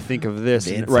makes me think of this.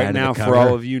 the And inside right of the now, for cover.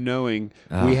 all of you knowing,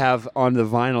 Oh. we have on the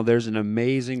vinyl, there's an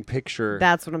amazing picture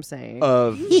That's what I'm saying.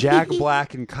 of Jack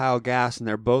Black and Kyle Gass, and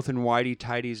they're both in whitey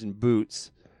tighties and boots.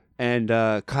 And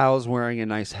Kyle's wearing a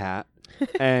nice hat.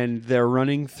 And they're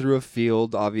running through a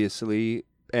field, obviously.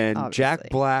 And Jack Obviously.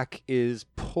 Black is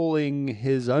pulling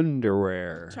his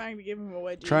underwear. trying to give him a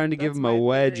wedgie. Trying to give That's him a my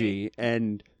wedgie. theory.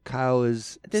 And Kyle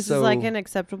is This so... is like an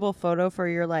acceptable photo for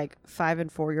your like 5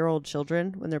 and 4 year old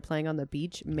children when they're playing on the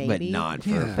beach, maybe. not for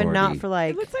Yeah. But not 40. for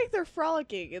like It looks like they're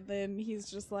frolicking, and then he's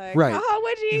just like, Right. "Ah,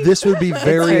 wedgie." This would be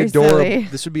very very adorable. silly.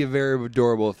 This would be very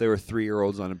adorable if they were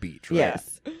 3-year-olds on a beach, right?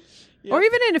 yes. Yep. Or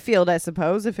even in a field, I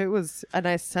suppose, if it was a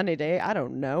nice sunny day. I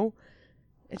don't know.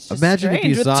 It's just Imagine if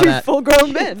strange you with saw two that-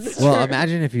 full-grown men. Well,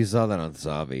 imagine if you saw that on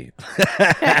Savi.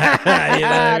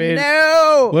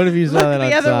 No. What if you saw Look that the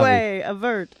on other Savi? way?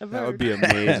 Avert. That would be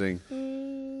amazing.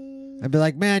 I'd be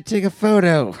like, man, take a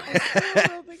photo. I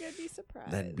don't think I'd be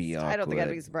surprised. That'd be awkward. I don't think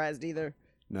I'd be surprised either.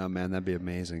 No, man, that'd be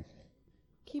amazing.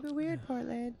 Keep it weird,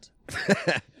 Portland.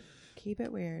 Keep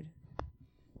it weird.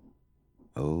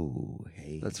 Oh,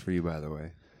 hey. That's for you, by the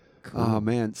way. Cool. Oh,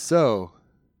 man. So,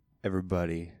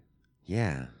 everybody,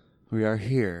 Yeah. we are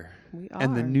here. We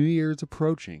And the are. new year's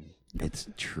approaching. It's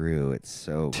true. It's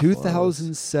so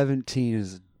 2017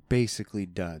 is basically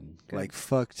done. Like,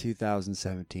 fuck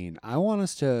 2017. I want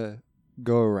us to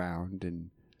go around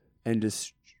and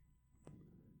just,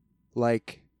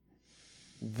 like,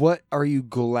 what are you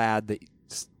glad that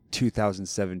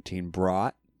 2017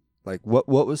 brought? Like, what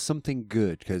was something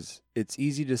good? Because it's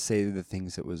easy to say the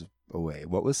things that was away.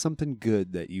 What was something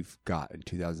good that you've got in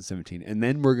 2017? And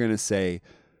then we're going to say,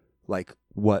 like,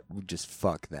 what just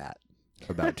fuck that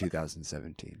about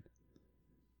 2017.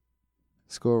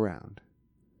 Let's go around.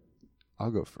 I'll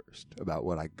go first about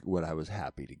what I was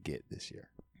happy to get this year.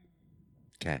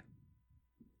 Okay.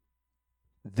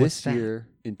 This What's that? year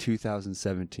in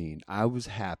 2017, I was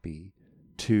happy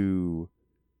to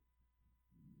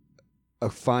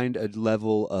find a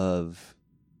level of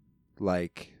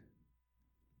like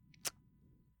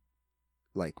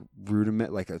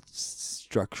rudiment, like a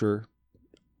structure,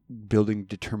 building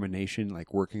determination,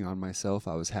 like working on myself.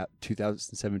 I was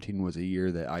 2017 was a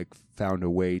year that I found a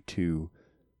way to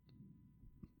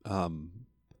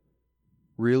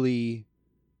really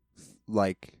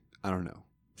like, I don't know,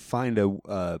 find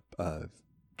a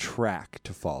track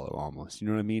to follow almost. You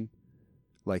know what I mean?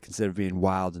 Like, instead of being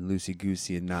wild and loosey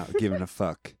goosey and not giving a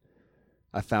fuck,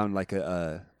 I found like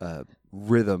a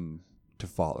rhythm to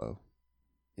follow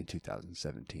in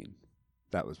 2017.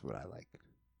 That was what I like.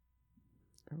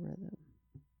 A rhythm.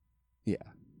 Yeah.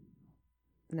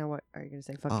 Now what are you going to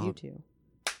say? Fuck you too.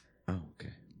 Oh, okay.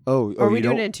 Oh, or are we you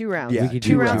doing don't- it in 2 rounds? Yeah, We could 2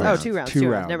 do rounds. rounds. Oh, 2 rounds. 2 2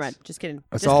 rounds. rounds. Never mind. Just kidding.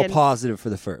 It's Just all kidding. positive for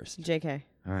the first. JK.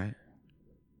 All right.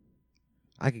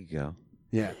 I could go.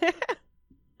 Yeah.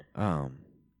 I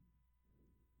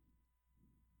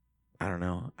don't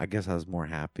know. I guess I was more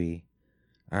happy,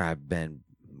 or I've been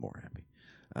more happy.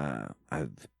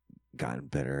 I've gotten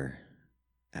better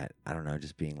at, I don't know,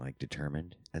 just being like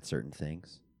determined at certain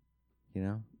things, you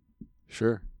know?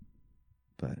 Sure.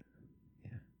 But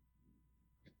yeah,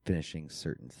 finishing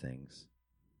certain things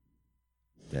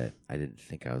that I didn't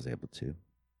think I was able to.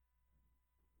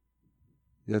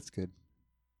 That's good.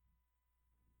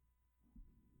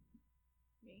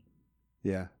 Me.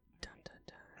 Yeah.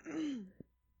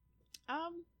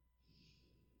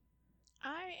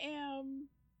 I am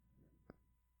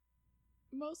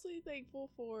mostly thankful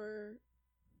for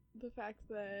the fact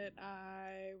that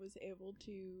I was able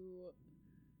to,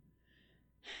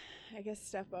 I guess,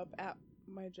 step up at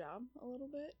my job a little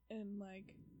bit and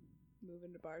like move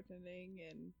into bartending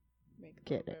and make a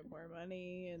little bit more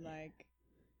money and like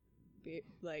be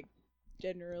like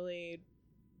generally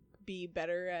be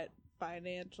better at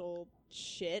financial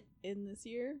shit in this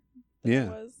year than Yeah. I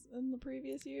was in the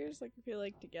previous years. Like I feel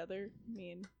like together,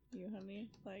 me and you, honey,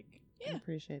 like I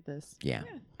appreciate this. Yeah,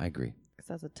 I agree. Because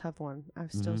that's a tough one. I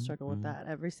still Mhm, struggle with mhm. that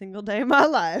every single day of my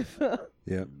life.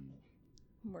 Yep.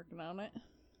 I'm working on it.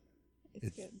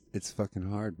 It's good. It's fucking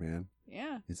hard, man.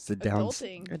 Yeah. It's the downs.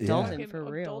 Adulting. Adulting Fucking for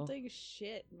real. Adulting is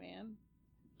shit, man.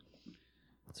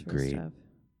 That's real Agreed. stuff.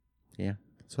 Yeah,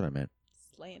 that's what I meant.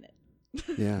 Slaying it.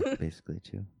 Yeah. Basically,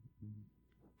 too.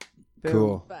 Boom.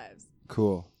 Cool. Vibes.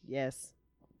 Cool. Yes.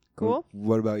 Cool.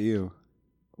 What about you?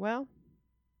 Well,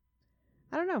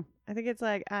 I don't know. I think it's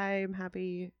like I'm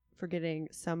happy for getting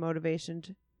some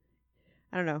motivation.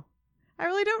 I don't know. I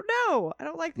really don't know. I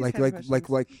don't like these kind of questions. What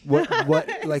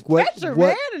like what Pressure, what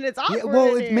man, and it's awkward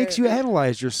well, in it makes you here.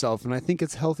 analyze yourself, and I think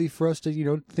it's healthy for us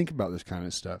to think about this kind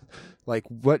of stuff. Like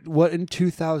what in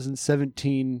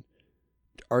 2017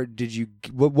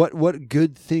 what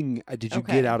good thing did you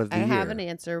get out of the year? I have an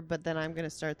answer, but then I'm going to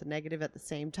start the negative at the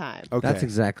same time. Okay. That's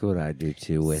exactly what I do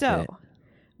too with So, it.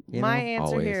 You my know, answer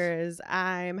always. here is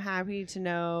I'm happy to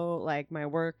know like my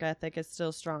work ethic is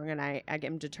still strong, and I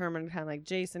am determined, kind of like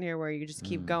Jason here, where you just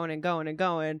keep going and going and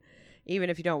going, even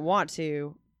if you don't want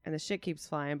to, and the shit keeps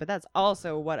flying. But that's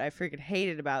also what I freaking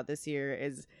hated about this year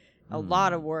is a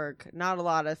lot of work, not a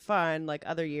lot of fun like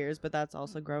other years, but that's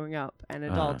also growing up and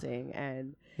adulting,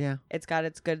 and yeah, it's got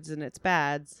its goods and its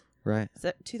bads. Right.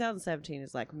 So 2017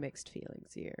 is like mixed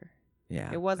feelings year. Yeah,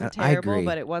 It wasn't I terrible, agree.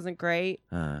 but it wasn't great.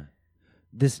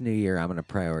 This new year, I'm going to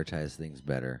prioritize things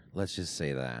better. Let's just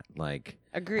say that. Like,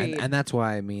 Agreed. And that's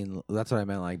why that's what I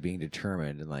meant, like being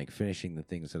determined and like finishing the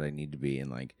things that I need to be, and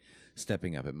like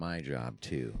stepping up at my job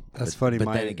too. That's funny, But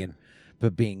my- then again,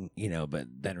 but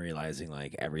then realizing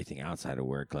like everything outside of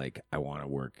work, like I want to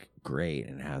work great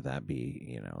and have that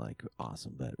be, like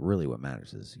awesome. But really, what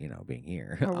matters is being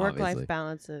here. Our work-life obviously.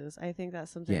 balances. I think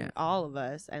that's something Yeah. all of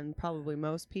us and probably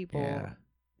most people Yeah.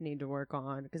 need to work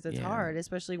on, because it's Yeah. hard,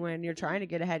 especially when you're trying to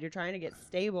get ahead. You're trying to get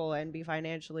stable and be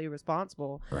financially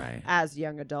responsible, Right. as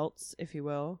young adults, if you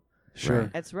will.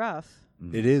 Sure. It's rough.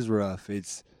 It is rough.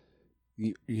 It's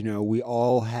we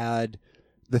all had,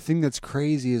 the thing that's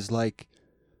crazy is like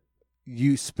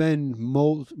you spend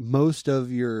most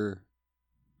of your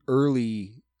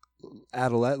early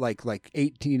adolescent, like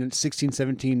 18 and 16,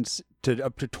 17 to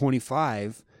up to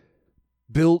 25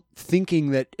 built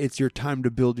thinking that it's your time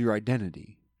to build your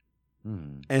identity.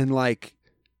 And like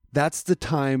that's the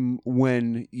time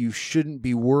when you shouldn't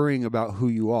be worrying about who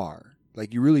you are.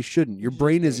 Like you really shouldn't. Your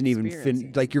brain isn't even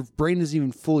your brain isn't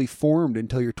even fully formed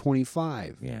until you're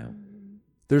 25. Yeah.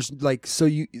 There's like, so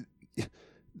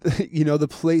the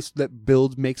place that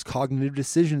makes cognitive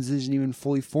decisions isn't even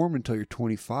fully formed until you're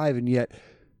 25, and yet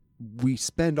we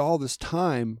spend all this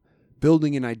time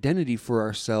building an identity for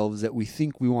ourselves that we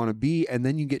think we want to be, and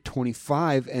then you get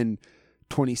 25 and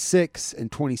 26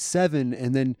 and 27,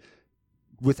 and then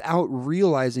without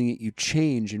realizing it, you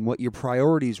change, and what your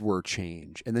priorities were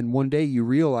change. And then one day you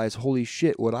realize, holy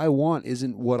shit, what I want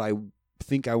isn't what I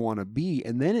think I want to be.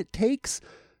 And then it takes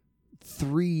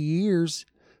 3 years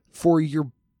for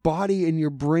your body and your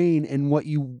brain and what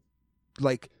you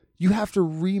like, you have to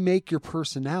remake your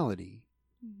personality.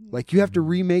 Like you have to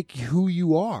remake who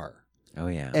you are. Oh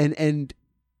yeah. And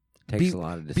Takes a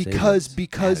lot of decisions.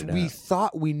 because added we up.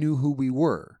 thought we knew who we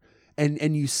were.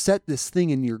 And you set this thing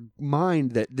in your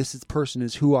mind that person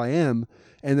is who I am,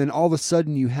 and then all of a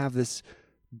sudden you have this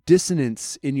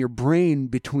dissonance in your brain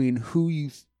between who you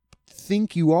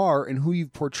think you are and who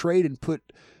you've portrayed and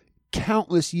put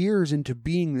countless years into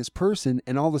being this person,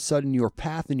 and all of a sudden your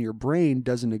path in your brain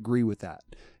doesn't agree with that.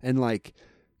 And like,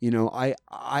 you know,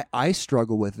 I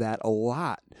struggle with that a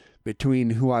lot between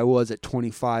who I was at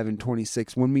 25 and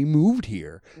 26 when we moved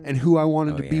here and who I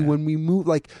wanted to be when we moved.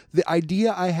 Like the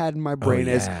idea I had in my brain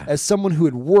as someone who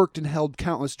had worked and held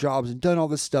countless jobs and done all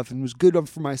this stuff and was good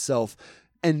for myself,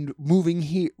 and moving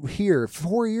here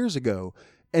 4 years ago,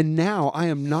 and now I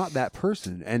am not that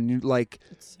person. And like,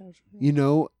 you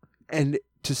know, and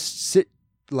to sit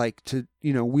like to,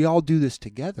 you know, we all do this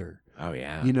together. Oh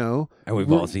yeah, you know, and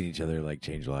we've all seen each other like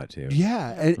change a lot too.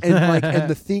 Yeah, and like, and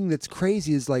the thing that's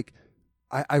crazy is like,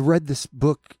 I read this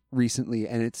book recently,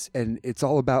 and it's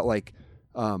all about like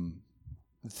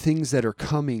things that are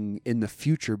coming in the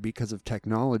future because of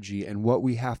technology, and what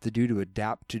we have to do to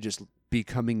adapt to just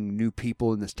becoming new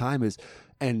people in this time is,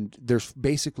 and there's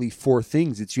basically 4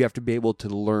 things. It's you have to be able to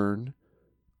learn,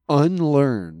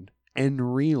 unlearn,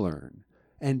 and relearn,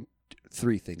 and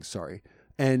 3 things. Sorry,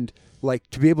 and like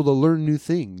to be able to learn new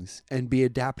things and be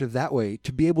adaptive that way,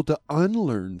 to be able to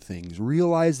unlearn things,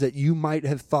 realize that you might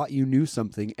have thought you knew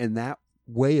something, and that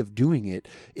way of doing it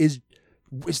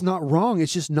it's not wrong.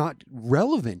 It's just not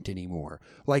relevant anymore.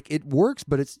 Like it works,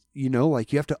 but it's, you know,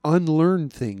 like you have to unlearn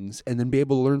things and then be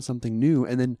able to learn something new.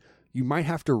 And then you might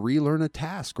have to relearn a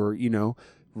task, or, you know,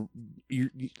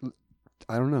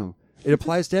 I don't know. It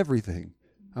applies to everything.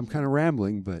 I'm kind of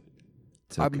rambling, but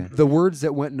it's okay. The words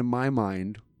that went into my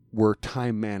mind were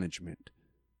time management.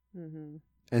 Mm-hmm.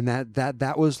 And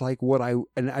that was like what I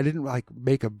didn't like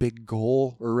make a big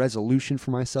goal or resolution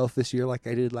for myself this year like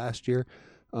I did last year.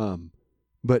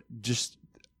 But just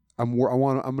I'm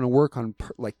going to work on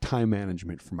like time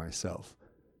management for myself.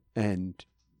 And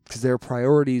because there are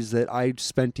priorities that I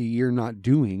spent a year not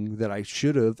doing that I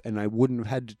should have, and I wouldn't have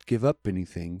had to give up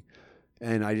anything.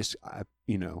 And I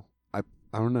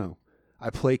don't know. I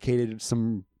placated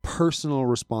some personal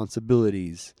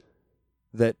responsibilities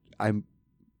that I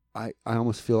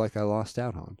almost feel like I lost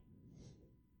out on.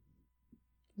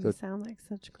 You sound like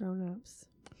such grown-ups.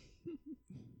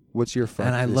 What's your fuck?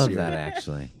 And I this love year? that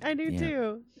actually. I do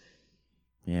too.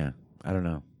 Yeah, I don't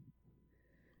know.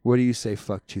 What do you say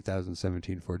fuck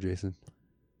 2017 for, Jason?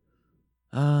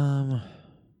 I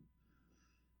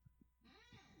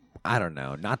don't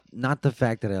know. Not the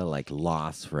fact that I like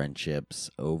lost friendships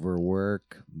over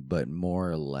work, but more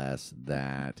or less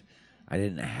that I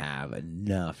didn't have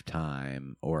enough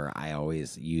time, or I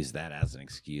always use that as an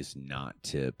excuse not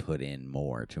to put in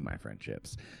more to my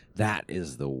friendships. That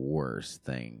is the worst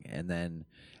thing. And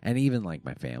even like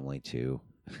my family too,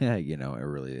 you know,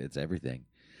 it's everything.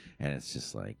 And it's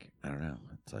just like, I don't know.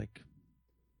 It's like,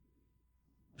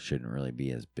 shouldn't really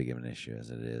be as big of an issue as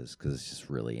it is, because it's just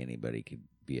really anybody could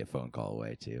be a phone call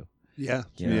away too. Yeah.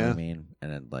 You know what I mean?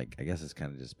 And then like, I guess it's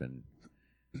kind of just been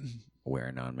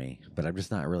wearing on me, but I'm just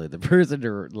not really the person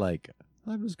to like,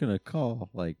 I'm just going to call,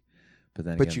 like, but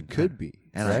then But again, you could be,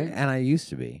 and right? I used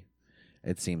to be,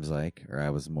 it seems like, or I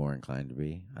was more inclined to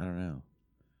be. I don't know.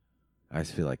 I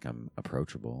just feel like I'm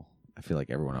approachable. I feel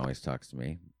like everyone always talks to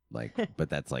me, like, but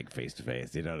that's like face to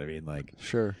face. You know what I mean? Like,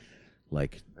 sure,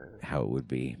 like how it would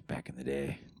be back in the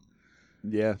day.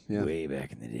 Yeah. Way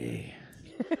back in the day.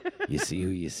 You see who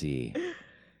you see.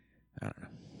 I don't know.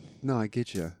 No, I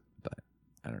get you, but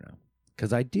I don't know,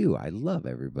 because I love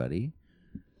everybody.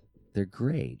 They're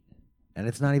great, and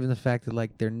it's not even the fact that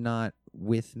like they're not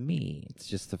with me. It's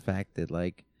just the fact that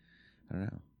like, I don't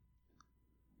know.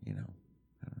 You know,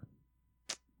 I don't know.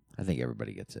 I think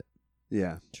everybody gets it.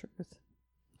 Yeah. Truth.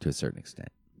 To a certain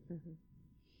extent. Mm-hmm.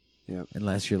 Yeah.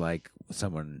 Unless you're like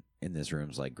someone in this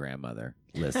room's like grandmother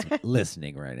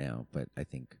listening right now, but I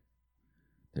think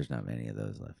there's not many of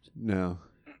those left. No.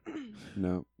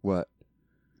 What?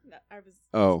 No, I was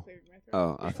Oh. clearing my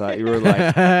throat. I thought you were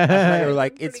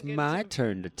like, it's my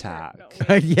turn to talk.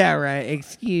 Yeah, right.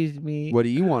 Excuse me. What do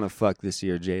you want to fuck this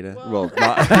year, Jayda? Well-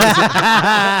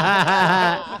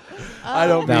 I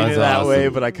don't That mean was it that way,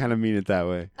 awesome. but I kind of mean it that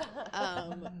way.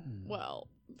 Well,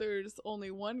 there's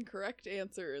only one correct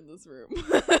answer in this room.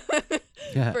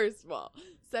 Yeah. First of all.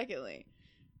 Secondly,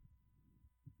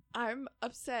 I'm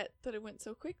upset that it went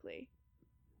so quickly.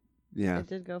 Yeah. It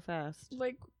did go fast.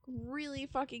 Like, really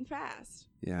fucking fast.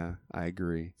 Yeah, I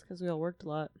agree. It's because we all worked a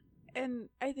lot. And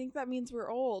I think that means we're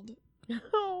old.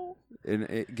 Oh.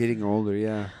 And getting older,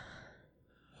 yeah.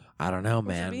 I don't know, Which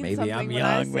man. means Maybe something I'm when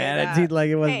I young, say man. that. It seemed like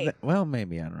it wasn't. Hey. Well,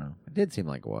 maybe, I don't know. It did seem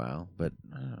like a while, but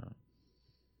I don't know.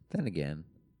 Then again,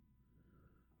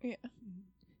 Yeah.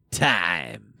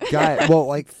 time. Guy, well,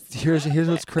 like here's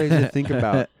what's crazy to think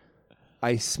about.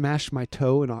 I smashed my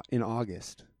toe in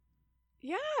August.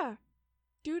 Yeah.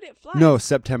 Dude, it flies. No,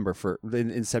 September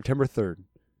in September 3rd.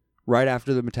 right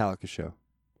after the Metallica show.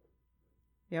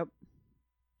 Yep.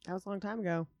 That was a long time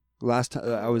ago. Last time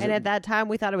I was, and at that time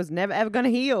we thought it was never ever gonna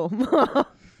heal.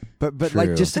 but True.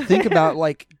 like just to think about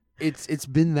like it's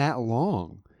been that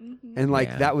long, and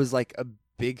like that was like a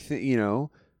big thing, you know,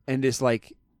 and it's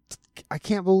like I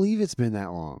can't believe it's been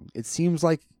that long. It seems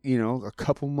like a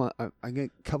couple months. I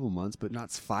get a couple months, but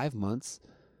not 5 months.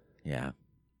 Yeah.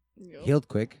 Yep. Healed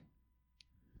quick.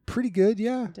 Pretty good,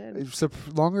 yeah. It did. It's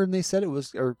longer than they said it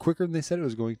was, or quicker than they said it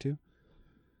was going to.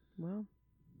 Well,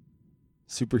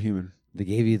 superhuman. They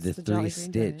gave you the It's the Jolly 3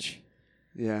 Green Giant. stitch.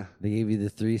 Yeah. They gave you the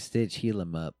 3 stitch heal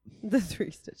 'em up. the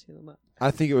 3 stitch heal 'em up.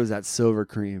 I think it was that silver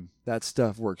cream. That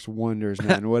stuff works wonders,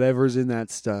 man. Whatever's in that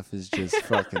stuff is just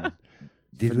fucking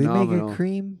Did phenomenal. we make a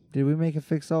cream? Did we make a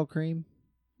fix-all cream?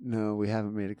 No, we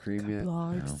haven't made a cream yet.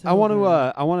 Lord, I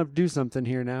want to do something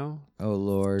here now. Oh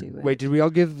Lord! Do it. Wait, did we all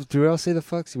say the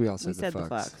fucks? We all said We the said the fucks.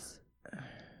 fucks.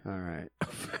 All right.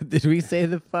 Did we say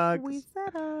the fucks? We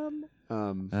said them.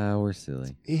 We're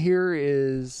silly. Here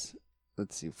is,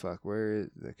 let's see, where is,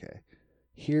 okay.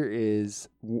 Here is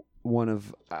one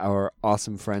of our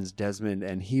awesome friends, Desmond,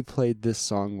 and he played this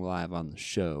song live on the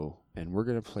show, and we're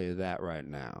going to play that right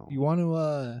now. You want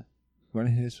to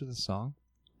hit us with a song?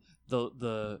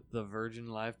 The Virgin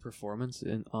live performance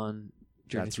on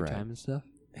Journey That's Through right. Time and stuff.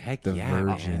 Heck The yeah,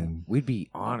 Virgin. man. We'd be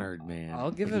honored, man.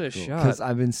 I'll give it a shot. Because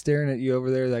I've been staring at you over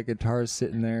there. That guitar's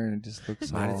sitting there, and it just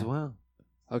looks Might all... as well.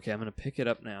 Okay, I'm gonna pick it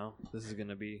up now. This is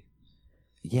gonna be.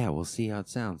 Yeah, we'll see how it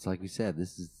sounds. Like we said,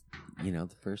 this is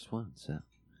the first one. So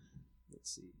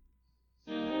Let's see.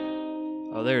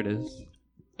 Oh, there it is.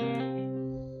 All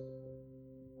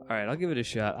right, I'll give it a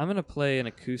shot. I'm gonna play an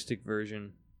acoustic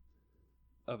version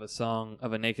of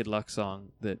a Naked Luck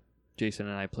song that Jason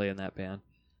and I play in that band.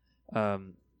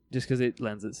 Just because it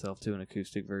lends itself to an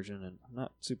acoustic version, and I'm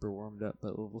not super warmed up,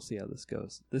 but we'll see how this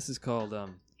goes. This is called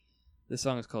this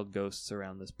song is called "Ghosts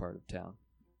Around This Part of Town."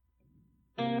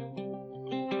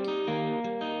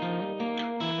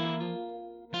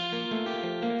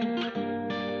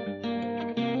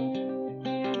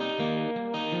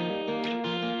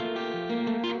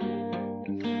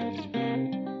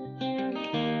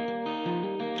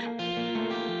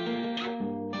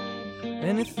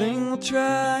 Anything will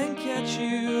try and catch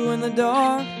you in the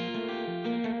dark.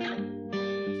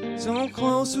 So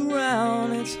close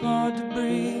around, it's hard to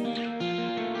breathe.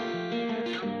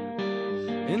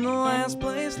 In the last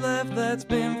place left that's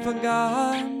been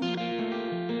forgotten.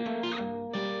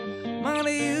 Might have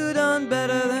you done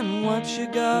better than what you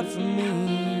got from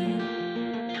me.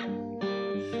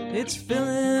 It's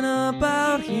filling up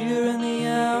out here in the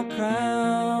out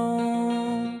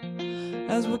crowd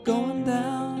as we're going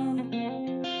down.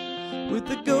 With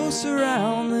the ghosts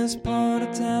around this part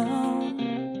of town.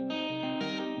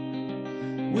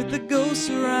 With the ghosts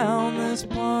around this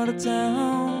part of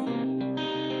town.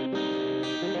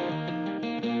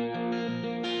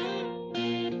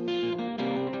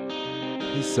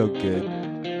 He's so good.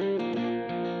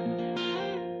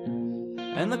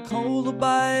 And the cold will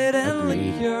bite and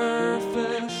lick your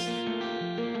face.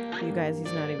 You guys,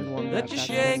 he's not even warmed up. Let you That's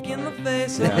shake the in the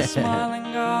best face part. of a smiling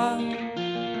God.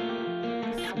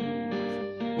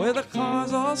 Where the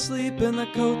cars all sleep and the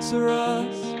coats are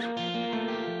rust.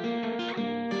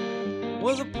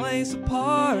 Was a place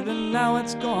apart and now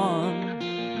it's gone.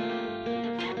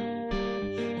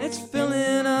 It's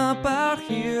filling up out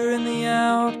here in the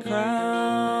out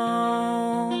crowd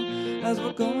as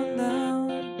we're going down.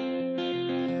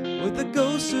 With the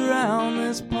ghosts around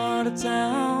this part of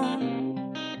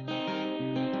town.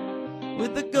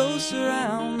 With the ghosts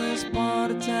around this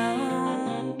part of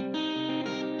town.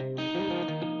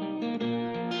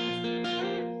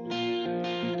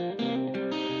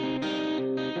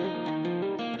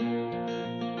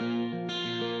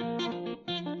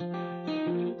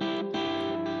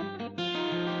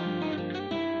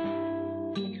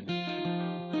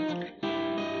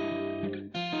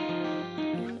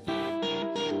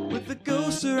 With the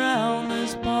ghosts around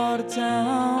this part of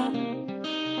town.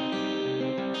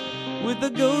 With the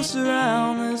ghosts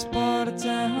around this part of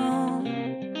town.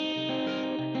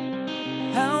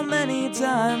 How many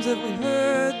times have we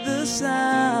heard the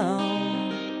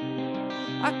sound?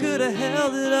 I could have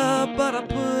held it up, but I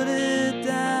put it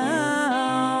down.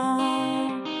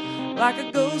 Like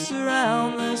a ghost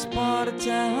around this part of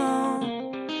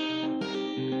town.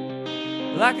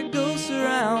 Like a ghost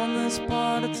around this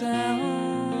part of town.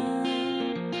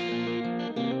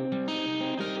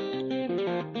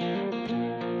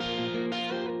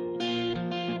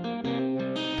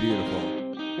 Beautiful.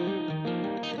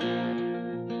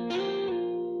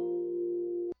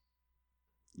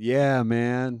 Yeah,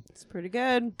 man. It's pretty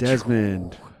good.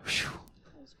 Desmond.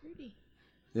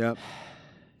 Yep.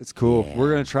 It's cool. Yeah.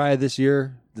 We're going to try this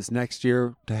next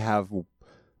year, to have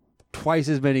twice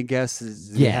as many guests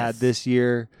as we had this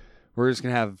year. We're just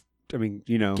going to have,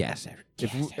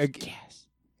 guests.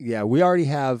 Yeah, we already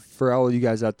have, for all of you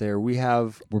guys out there,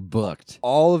 we're booked.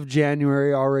 All of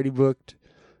January already booked.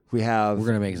 We're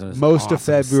gonna make some most awesome of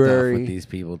February stuff with these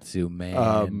people too,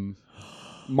 man.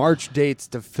 March dates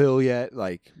to fill yet,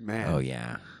 like, man. Oh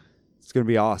yeah, it's gonna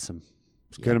be awesome.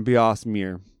 It's gonna be an awesome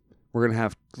year. We're gonna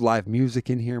have live music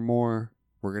in here more.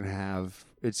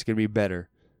 It's gonna be better.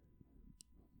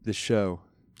 The show.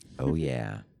 Oh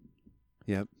yeah.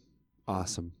 Yep.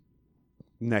 Awesome.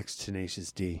 Next,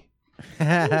 Tenacious D.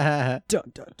 Dun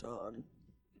dun dun.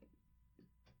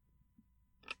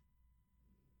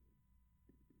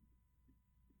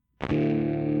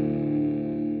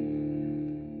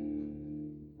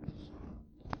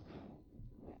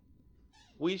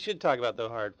 We should talk about the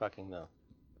hard fucking though.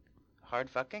 Hard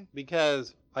fucking?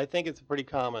 Because I think it's a pretty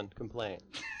common complaint.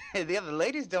 The other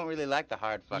ladies don't really like the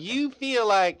hard fucking. You feel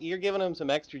like you're giving them some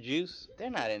extra juice? They're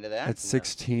not into that. At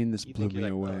 16, this blew me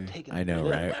away. I know,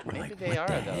 right? We're Maybe like, they what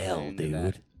are, the though. hell,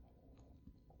 dude?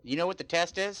 You know what the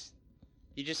test is?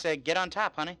 You just say, get on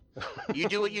top, honey. You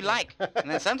do what you like.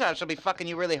 And then sometimes she'll be fucking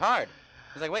you really hard.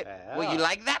 It's like, wait, well, you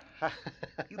like that?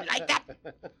 You like that?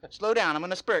 Slow down, I'm going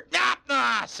to spurt.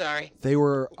 Sorry. They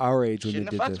were our age when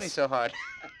Shouldn't they have did fucked me this. so hard.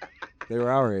 They were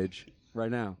our age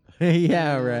right now.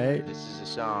 Yeah, right. This is a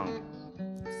song.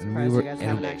 Surprised you guys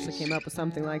haven't actually came up with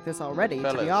something like this already,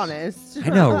 to be honest. I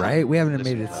know, right? We haven't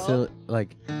made it silly,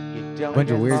 like a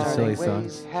bunch of weird, silly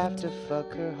songs.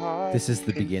 This is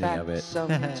the beginning of it.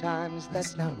 Sometimes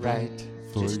that's not right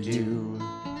for you.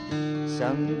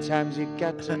 Sometimes you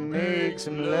got to make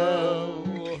some love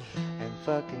and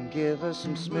fucking give us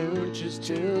some smooches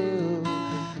too.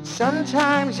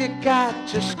 Sometimes you got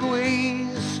to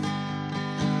squeeze.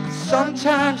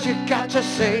 Sometimes you got to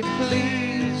say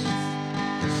please.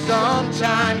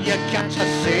 Sometimes you got to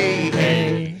say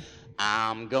hey.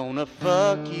 I'm gonna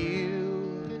fuck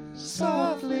you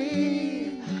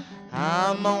softly.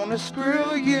 I'm gonna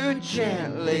screw you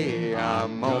gently.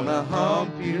 I'm gonna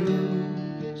hump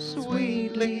you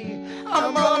sweetly.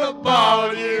 I'm gonna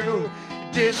ball you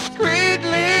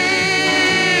discreetly.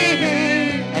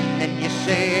 And then you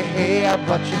say, hey, I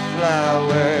brought you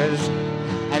flowers.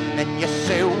 And then you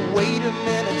say, wait a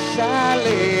minute,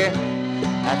 Sally,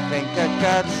 I think I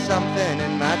got something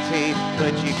in my teeth.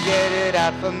 Could you get it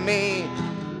out for me?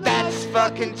 That's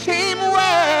fucking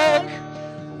teamwork.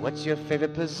 What's your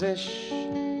favorite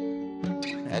position?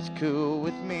 That's cool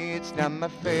with me. It's not my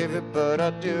favorite, but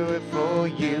I'll do it for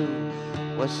you.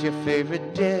 What's your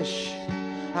favorite dish?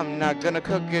 I'm not gonna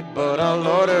cook it, but I'll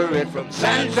order it from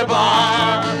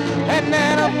Zanzibar. And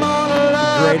then I'm gonna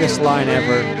love Greatest you line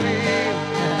ever.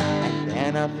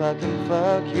 And I fucking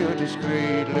fuck you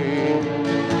discreetly.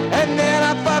 And then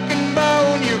I fucking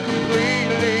bone you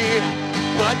completely.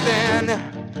 But then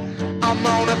I'm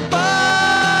gonna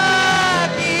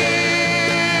fuck you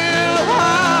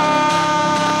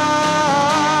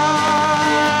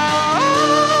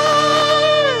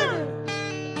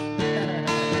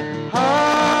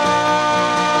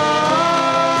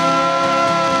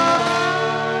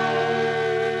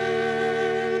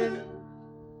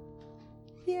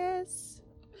Yes.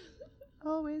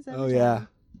 Always. Every Oh, time. yeah.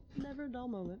 Never a dull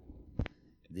moment.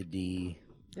 The D.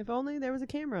 If only there was a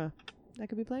camera that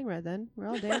could be playing right then. We're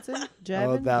all dancing,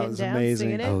 jabbing, that getting was down, amazing.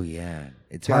 singing it. Oh yeah,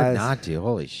 it's Guys. hard not to.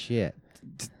 Holy shit!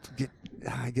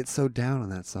 I get so down on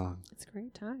that song. It's a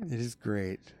great time. It is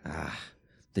great.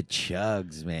 The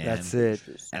chugs, man. That's it.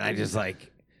 And I just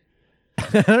like,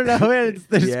 I don't know, man.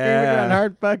 They're screaming Yeah. around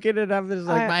hard fucking, and I'm just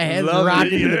like, my head's love it.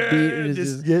 rocking to the Yeah, beat. And it's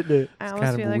just getting it. I It's almost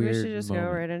kind feel of a like we weird should just moment.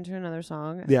 go right into another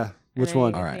song. Yeah. Which And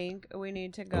one? I All right. think we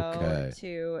need to go Okay.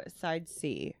 to side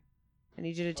C. I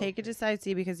need you to take it to side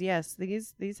C because yes,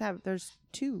 these have there's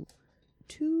two.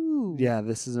 Yeah,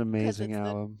 this is an amazing it's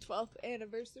album. the 12th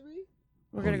anniversary.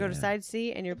 We're gonna go to side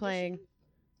C, and you're playing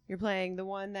the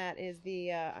one that is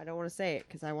the I don't want to say it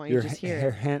because I want you Your to just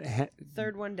hear it.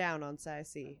 Third one down on side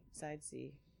C. Side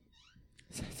C.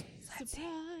 Surprise.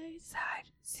 Side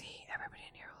C. Everybody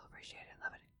in here will appreciate it,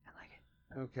 love it, and like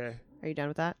it. Okay. Are you done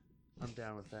with that? I'm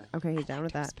down with that. Okay, he's down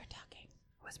with that.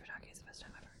 Whisper talking is the best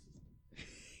time ever.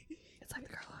 It's like the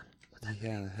girl on.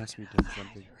 Yeah, that has to be doing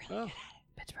something. Oh.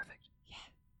 Pitch perfect.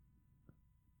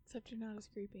 Except you're not as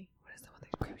creepy. What is the one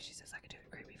thing creepy? She says I can do it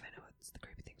creepy if I know it's the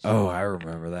creepy thing. Oh, I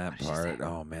remember that part.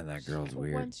 Oh man, that girl's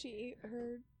weird. Once she ate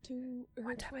her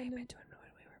One time I went to him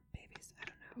when we were babies. I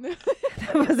don't know.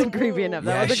 That That wasn't creepy enough.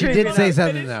 That Yeah, wasn't she creepy did say enough.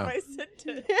 something though. My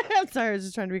sentence. I'm sorry, I was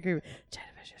just trying to be creepy. Jayda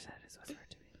Fischer said it's whispered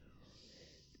to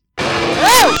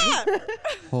me.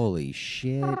 Holy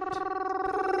shit.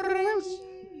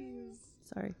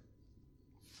 Sorry.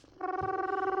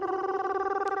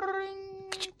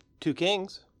 Two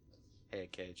kings. Hey,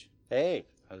 Cage. Hey.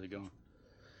 How's it going?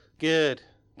 Good.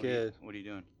 What are you- Good. what are you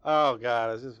doing? Oh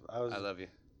God, I love you.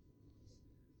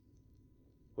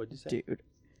 What'd you say? Dude,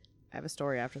 I have a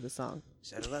story after the song.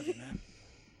 Said I love you, man.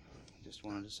 Just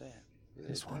wanted to say it.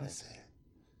 Just wanted to say it.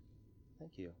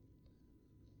 Thank you.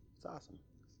 It's awesome.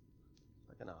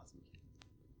 Fucking awesome.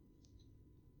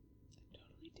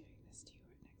 Totally doing this to you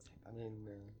right next time. I mean,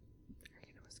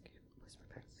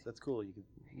 that's cool. You can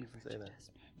say that.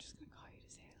 I'm just gonna call you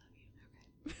to say I love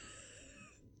you. Okay.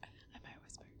 I might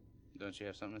whisper. Don't you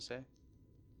have something to say?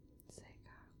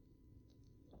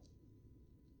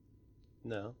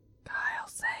 No. Kyle,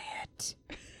 say it.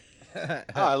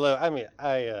 I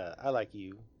like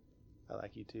you. I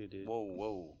like you too, dude.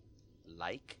 Whoa.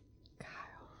 Like?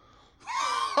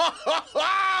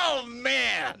 Oh,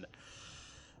 man!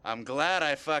 I'm glad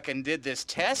I fucking did this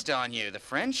test on you, the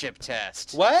friendship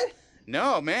test. What?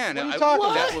 No, man. What are you talking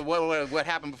about? What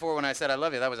happened before when I said I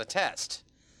love you? That was a test.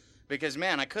 Because,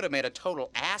 man, I could have made a total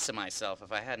ass of myself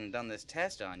if I hadn't done this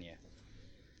test on you.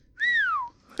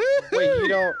 Wait, you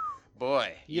don't...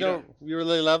 Boy. You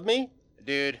really love me?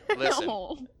 Dude, listen.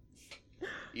 No.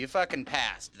 You fucking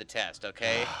passed the test,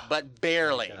 okay? But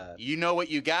barely. You know what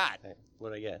you got.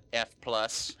 What'd I get? F+.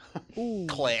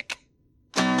 Click.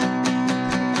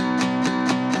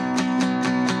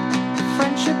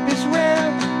 Friendship is rare.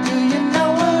 Do you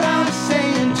know what I'm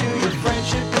saying to you?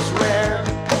 Friendship is rare.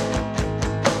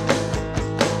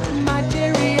 My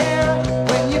derriere,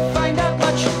 when you find out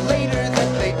much later that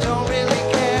they don't really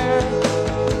care.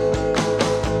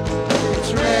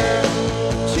 It's rare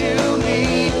to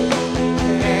me,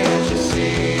 can't you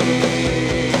see?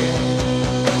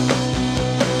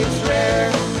 It's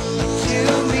rare to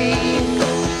me,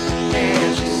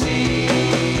 can't you see?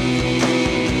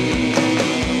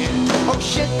 Oh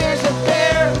shit, there's a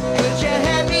bear. Could you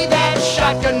hand me that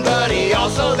shotgun, buddy?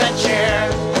 Also that chair.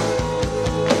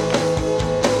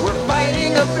 We're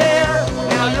fighting a bear.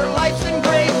 Now your life's in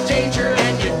grave danger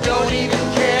and you don't even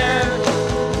care.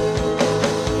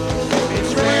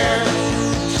 It's rare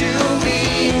to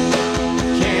me,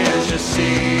 can't you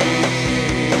see?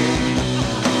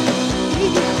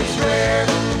 It's rare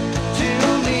to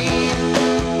me,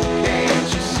 can't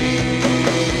you see?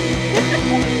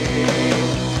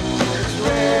 It's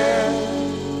rare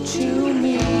to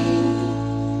me.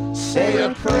 Say a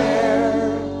prayer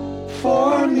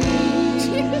for me.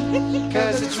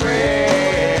 'Cause it's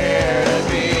rare to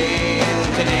be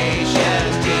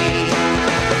Tenacious D.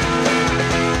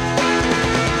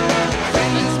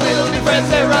 Friends will be friends,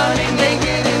 they're running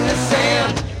naked in the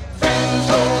sand. Friends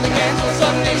holding hands will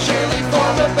someday surely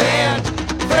form a band.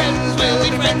 Friends will be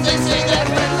friends, they say that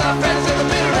friends are friends to the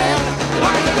bitter end.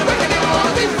 Longer than the record, they will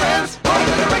always be friends.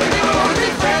 Longer than the record, they will always be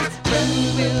friends. Friends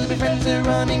will be friends, they're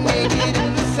running naked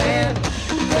in the sand.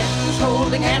 Friends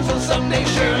holding hands will someday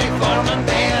surely form a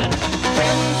band.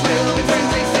 Friends will be friends,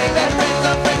 they say that friends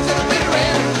are friends to the bitter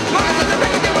end. Long as there's a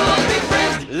record, they will always be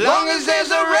friends. Long as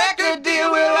there's a record deal,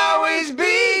 we'll always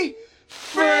be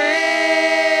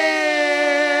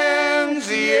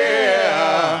friends.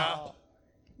 Yeah.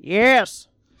 Yes.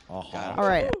 Uh-huh. All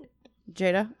right.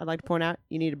 Jada, I'd like to point out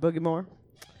you need a boogie more. More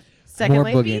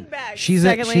Secondly, boogie. She's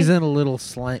in a little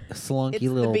slunky It's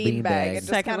little the bean bag. beanbag. It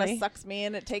just kind of Secondly- sucks me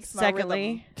in. It takes my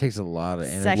rhythm. Takes a lot of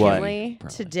energy. Secondly,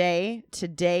 Probably.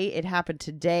 today, it happened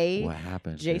today. What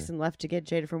happened? Jason left to get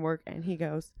Jada from work, and he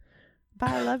goes,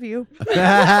 "Bye, I love you."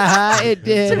 It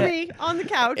did. To me on the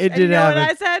couch. It and you did know what I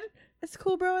happen. said? It's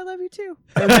cool, bro. I love you too.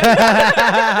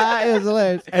 It was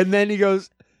hilarious. And then he goes,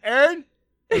 Aaron?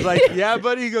 I was like, yeah,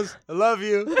 buddy. He goes, I love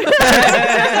you.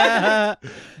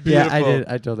 Yeah, I did.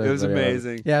 I told It was everybody.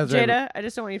 amazing. Yeah, it was Jada, I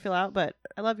just don't want you to feel out, but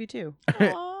I love you too.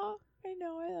 Aw, I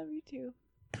know. I love you too.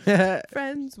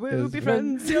 Friends It will was be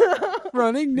fun. friends.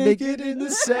 Running naked in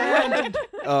the sand.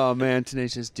 Oh, man.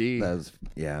 Tenacious D. That was,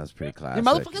 yeah, it was pretty classic.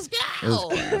 motherfuckers It was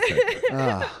classic.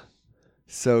 Ah,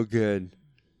 so good.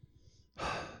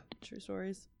 True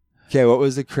stories. Okay, what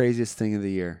was the craziest thing of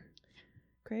the year?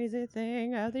 Crazy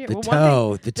thing of the year. The Well, toe.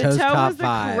 one thing, The toe's top was the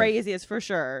 5. craziest for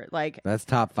sure. Like That's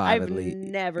top 5 I've at least.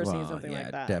 never seen Well, something yeah,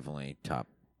 like that. Definitely top.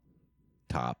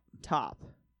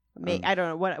 I don't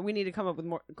know what we need to come up with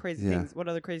more crazy Yeah. things. What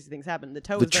other crazy things happened? The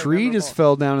toe. The was very tree just memorable.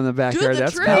 fell down in the backyard. the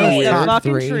That's tree! kind of weird. The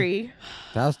fucking tree.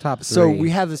 That was top 3. So we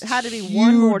have this It had to be huge,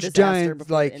 one more disaster giant,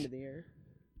 before like, the end of the year.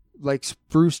 like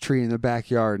spruce tree in the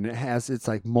backyard, and it's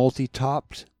like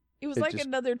multi-topped, It was It like just-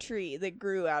 another tree that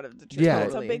grew out of the tree. Yeah.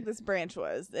 That's how big this branch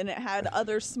was, and it had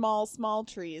other small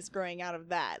trees growing out of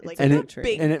that. Like and it's it a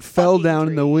big and it fell fucking down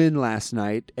in the tree. wind last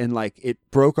night, and like it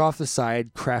broke off the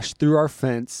side, crashed through our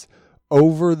fence,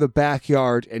 over the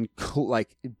backyard, and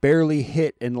like barely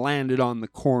hit and landed on the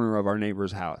corner of our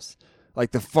neighbor's house,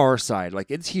 like the far side. Like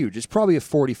it's huge. It's probably a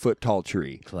 40-foot tall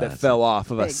tree that Classic. fell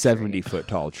off of a Big 70-foot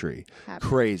tall tree. Happy.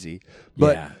 Crazy,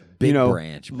 but Yeah, big you know,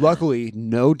 branch, man. luckily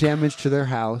no damage to their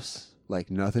house.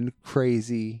 Like nothing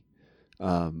crazy.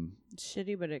 It's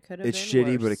shitty, but it could have been It's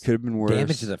shitty, but it could have been worse.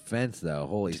 Damage to the fence, though.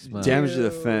 Holy smokes. Damage to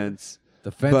the fence.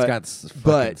 The fence But- got fucking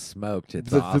but smoked. It's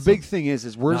the awesome. big thing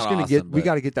is we're just Not gonna awesome, we but-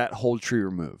 got to get that whole tree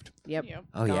removed. Yep.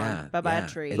 Oh yeah, Bye-bye yeah.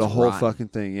 tree. It's The whole rotten. fucking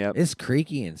thing. Yep. It's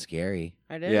creaky and scary.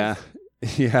 It is. Yeah.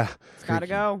 Yeah. It's gotta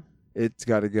go. It's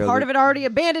got to go. Part of it already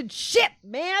abandoned shit,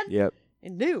 man. Yep.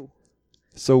 And new.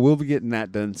 So we'll be getting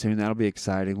that done soon. That'll be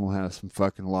exciting. We'll have some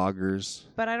fucking loggers.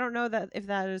 But I don't know that if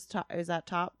that is that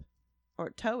top or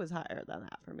toe is higher than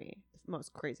that for me. The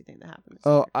most crazy thing that happened.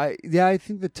 Oh, I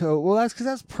think the toe. Well, that's because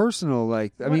that's personal.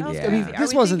 Like, I What mean, else I mean, crazy? Are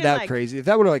this we wasn't thinking, that like- crazy. If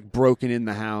that would have like broken in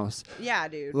the house, Yeah,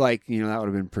 dude. like that would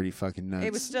have been pretty fucking nuts.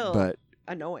 It was still but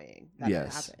annoying that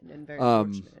yes. it happened and very Um,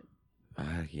 unfortunate.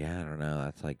 Yeah, I don't know.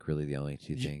 That's like really the only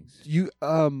two things. You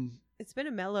It's been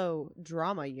a mellow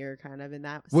drama year, kind of in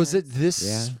that. was it sense. this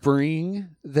Yeah.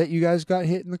 spring that you guys got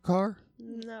hit in the car?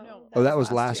 No. Oh, that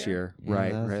was last year. Yeah,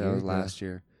 Right, that was right. a That year was ago. last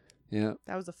year. Yeah.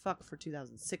 That was a fuck for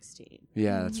 2016.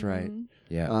 Yeah, that's right.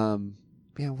 Yeah.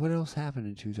 Yeah, what else happened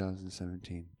in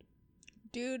 2017?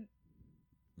 Dude.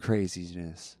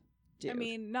 Craziness. I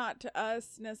mean, not to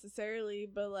us necessarily,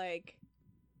 but like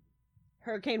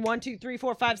Hurricane 1, 2, 3,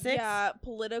 4, 5, 6. Yeah,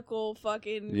 political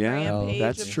fucking Yeah, rampage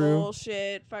that's and true.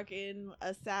 bullshit, fucking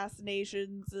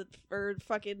assassinations or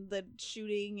fucking the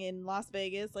shooting in Las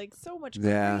Vegas, like so much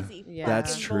Yeah, crazy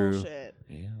that's fucking true. bullshit.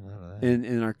 Yeah, a lot of that.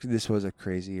 In our this was a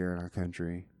crazy year in our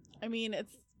country. I mean,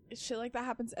 it's shit like that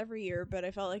happens every year, but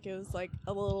I felt like it was like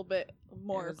a little bit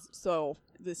more so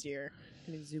this year.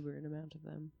 An exuberant amount of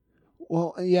them.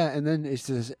 Well, yeah, and then it's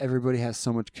just everybody has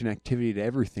so much connectivity to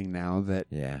everything now that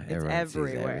yeah, It's everyone sees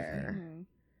everywhere. everything.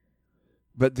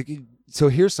 But so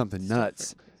here's something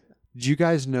nuts. Did you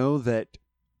guys know that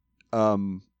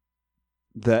the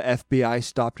FBI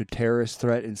stopped a terrorist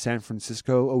threat in San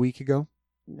Francisco a week ago?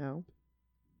 No.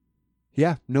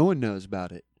 Yeah, no one knows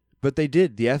about it. But they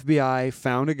did. The FBI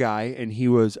found a guy, and he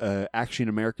was actually an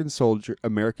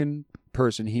American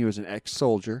person. He was an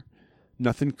ex-soldier.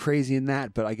 Nothing crazy in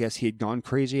that, but I guess he had gone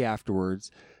crazy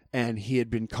afterwards. And he had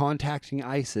been contacting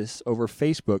ISIS over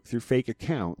Facebook through fake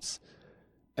accounts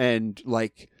and,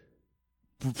 like,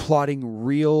 plotting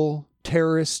real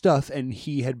terrorist stuff. And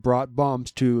he had brought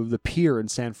bombs to the pier in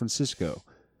San Francisco.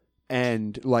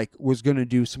 And like was gonna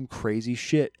do some crazy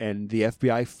shit, and the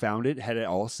FBI found it, had it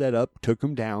all set up, took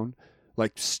him down,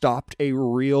 like stopped a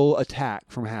real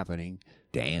attack from happening.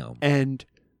 Damn. And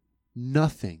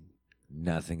nothing.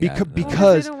 Nothing.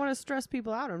 Because they don't want to stress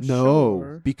people out. I'm no,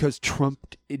 sure. because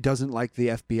Trump doesn't like the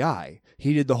FBI.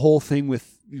 He did the whole thing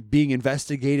with being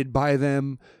investigated by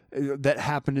them. That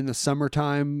happened in the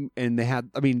summertime, and they had,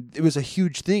 I mean, it was a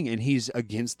huge thing, and he's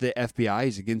against the FBI,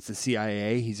 he's against the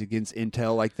CIA, he's against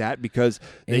intel like that because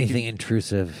anything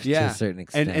intrusive to a certain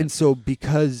extent. And so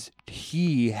because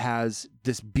he has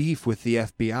this beef with the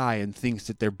FBI and thinks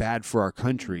that they're bad for our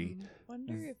country.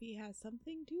 Wonder if he has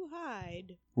something to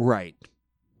hide. Right.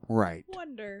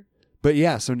 Wonder. But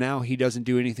yeah, so now he doesn't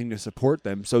do anything to support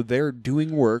them. So they're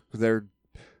doing work. They're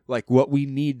like what we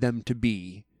need them to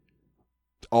be.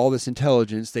 All this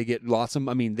intelligence, they get lots of,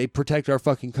 I mean, they protect our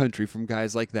fucking country from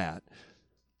guys like that.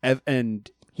 And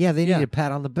yeah, they need a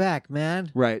pat on the back,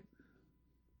 man. Right.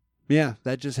 Yeah,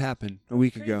 that just happened a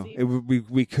week ago.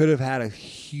 We could have had a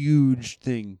huge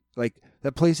thing. Like,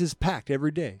 that place is packed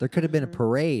every day. There could have been a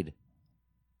parade.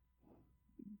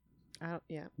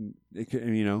 Yeah. It could,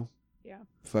 you know? Yeah.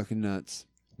 Fucking nuts.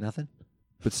 Nothing?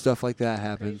 But stuff like that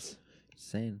happens.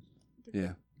 Saying.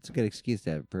 Yeah. It's a good excuse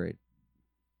to have a parade.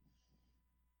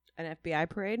 An FBI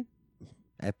parade?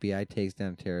 FBI takes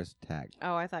down terrorist attack.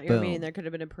 Oh, I thought you were Boom. meaning there could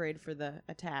have been a parade for the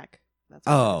attack. That's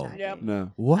Oh. Yep.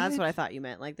 No. What? That's what I thought you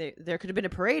meant. Like there could have been a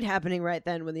parade happening right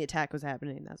then when the attack was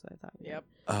happening. That's what I thought. Yep.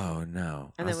 Oh,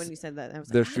 no. And then when you said that, I was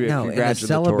There like, should be No, in a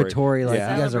celebratory, like, you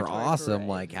guys are Celebratory awesome. parade.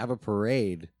 Like, have a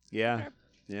parade. Yeah.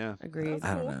 Yeah. Agreed.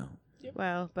 I don't know.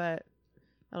 Well, but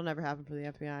that'll never happen for the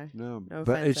FBI. No, No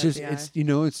but offense, it's just FBI. it's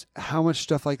it's how much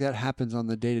stuff like that happens on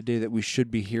the day to day that we should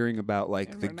be hearing about,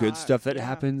 like And the we're good not, stuff that yeah.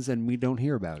 happens, and we don't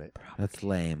hear about it. That's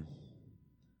lame.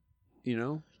 You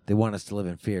know, They want us to live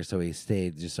in fear, so we stay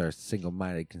just our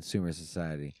single-minded consumer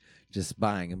society, just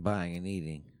buying and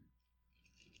eating.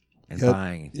 and Yep.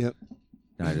 buying. Yep.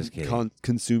 No, just kidding.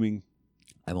 Consuming.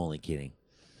 I'm only kidding.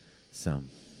 Some.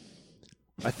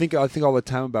 I think all the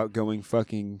time about going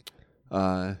fucking,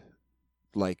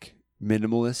 like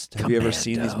minimalist. Have you ever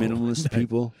seen these minimalist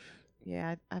people?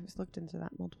 Yeah, I've looked into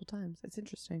that multiple times. It's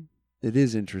interesting. It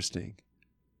is interesting.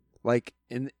 Like,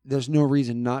 and there's no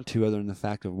reason not to, other than the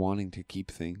fact of wanting to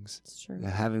keep things. It's true.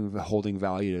 Holding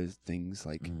value to things,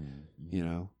 like, you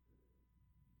know.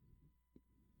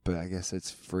 But I guess it's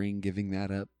freeing giving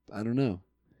that up. I don't know,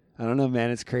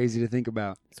 man. It's crazy to think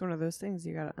about. It's one of those things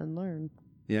you got to unlearn.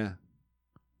 Yeah.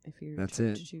 If you That's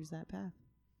choose it. to choose that path.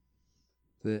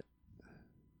 That's it.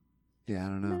 Yeah, I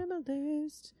don't know.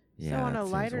 Minimalist. Yeah, so on that a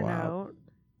seems lighter wild. note,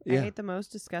 Yeah. I ate the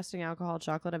most disgusting alcohol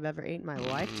chocolate I've ever ate in my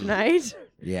life tonight.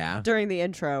 Yeah. During the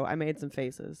intro, I made some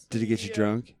faces. Did it get you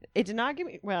drunk? It did not give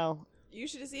me. Well, You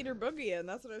should have seen her boogie, and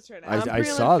that's what I was trying to. I'm I feeling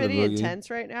saw the pretty boogie. intense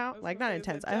right now. Like not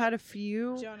intense. I've had a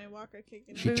few Johnny Walker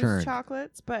kicking. She booze turned.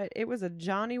 chocolates, but it was a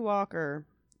Johnny Walker.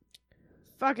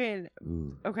 Fucking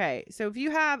okay. So if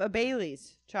you have a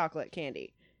Bailey's chocolate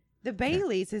candy, the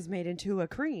Bailey's is made into a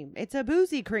cream. It's a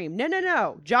boozy cream.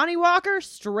 No. Johnny Walker,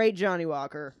 straight Johnny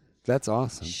Walker. That's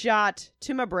awesome. Shot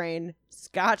to my brain.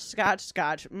 Scotch. Down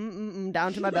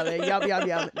to my belly.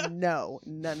 Yum. No,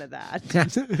 none of that.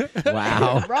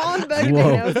 Wow. Wrong boogie.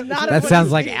 Whoa. Not That what sounds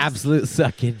it like means. absolute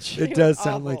suckage. It does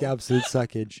sound like absolute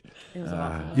suckage. It was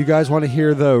awful. You guys want to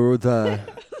hear the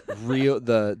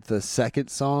second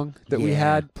song that we Yeah.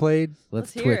 had played?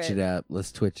 Let's Let's hear twitch it. it up.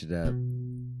 Let's twitch it up.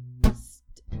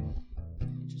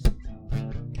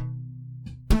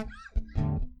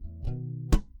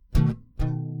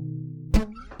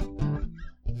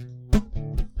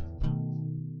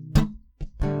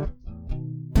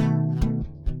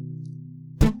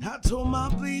 I told my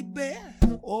baby,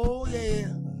 oh yeah,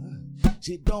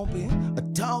 she don't be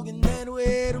talking that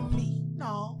way to me,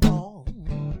 no.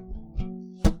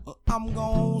 I'm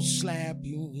gonna slap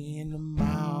you in the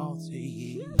mouth,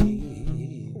 yeah.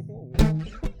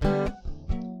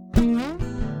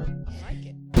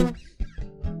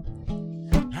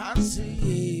 I say,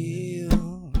 yeah,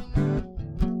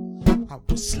 I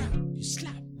will slap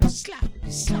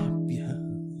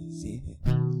you. See?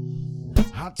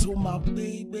 I told my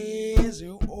baby,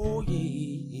 oh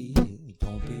yeah,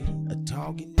 don't be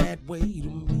talking that way to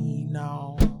me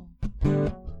now.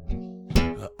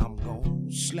 I'm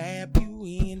gonna slap you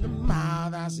in the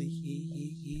mouth. I say,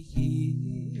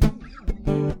 yeah.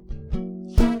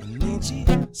 And then she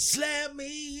slapped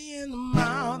me in the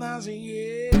mouth. I say,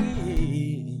 yeah.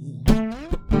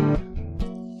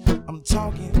 I'm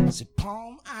talking, say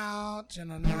palm out,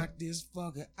 and I knock this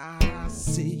fucker out. I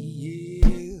say,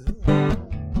 yeah.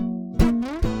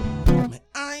 Man,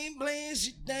 I ain't playing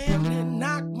shit, damn, they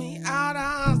knock me out.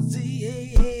 I say,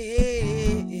 yeah.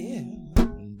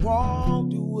 And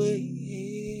walked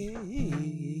away,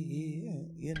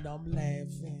 and I'm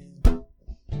laughing,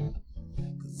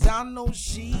 'cause I know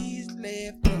she's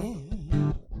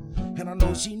laughing, and I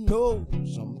know she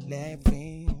knows I'm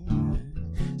laughing.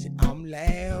 See, I'm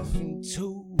laughing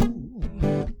too.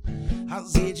 I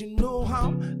said, you know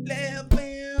I'm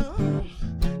laughing,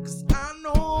 'cause I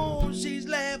know she's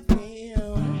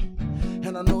laughing,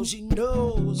 and I know she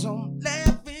knows I'm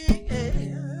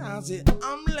laughing. I said,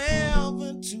 I'm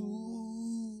laughing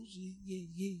too.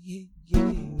 Yeah.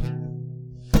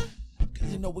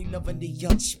 'Cause you know we loving the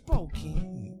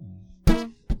unspoken.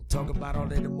 Talk about all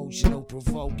that emotional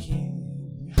provoking.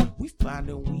 We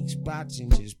finding weak spots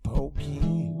and just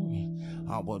poking.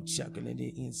 All about chuckling the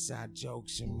inside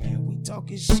jokes, and man, we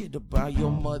talking shit about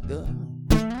your mother.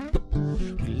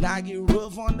 We like it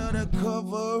rough under the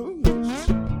covers,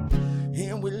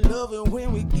 and we love it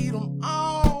when we get them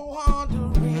all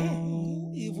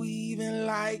wondering if we even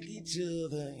like each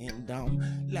other. And I'm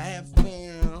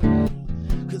laughing,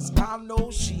 'cause I know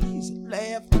she's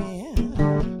laughing,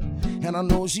 and I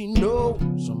know she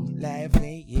knows I'm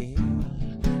laughing, yeah.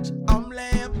 I'm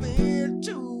laughing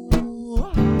too.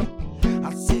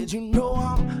 I said, you know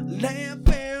I'm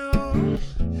laughing,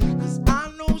 'cause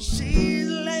I know she's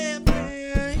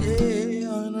laughing,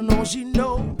 yeah. And I know she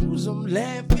knows I'm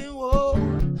laughing, whoa.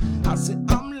 I said,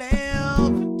 I'm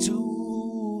laughing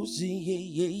too. See,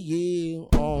 yeah.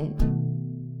 Oh.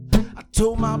 I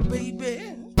told my baby,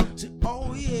 said,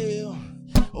 oh yeah,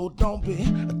 oh don't be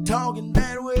talking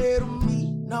that way to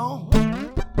me, no.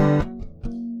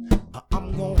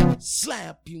 I'm gonna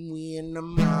slap you in the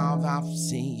mouth. I've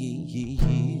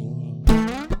seen,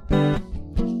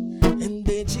 and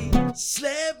then she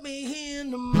slapped me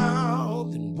in the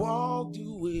mouth and walked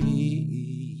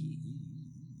away.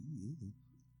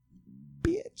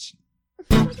 Bitch.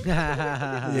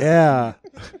 Yeah.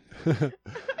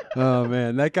 Oh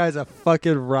man, that guy's a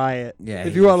fucking riot. Yeah,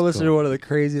 if you want to he's listen to cool. one of the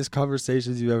craziest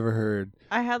conversations you've ever heard.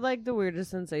 I had like the weirdest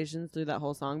sensations through that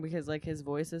whole song because like his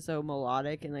voice is so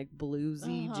melodic and like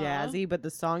bluesy, jazzy, but the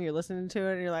song you're listening to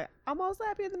it and you're like, I'm all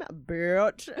happy in the mouth,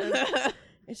 bitch. And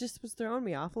it just was throwing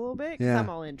me off a little bit because Yeah. I'm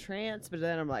all in trance, but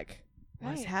then I'm like,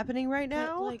 what's Right. happening right But,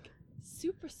 now? like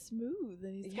super smooth,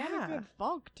 and he's got Yeah. a good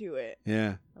funk to it.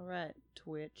 Yeah. All right,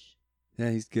 Twitch. Yeah,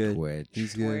 he's good. Twitch.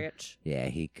 He's good. Twitch. Yeah,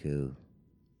 he cool.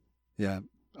 Yeah,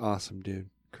 awesome, dude.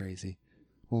 Crazy.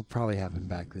 We'll probably have him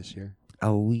back this year.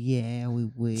 Oh yeah, we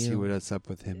will. See what's up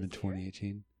with him in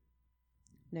 2018.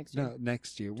 Next year. No,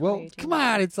 next year. Well, come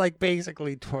on, it's like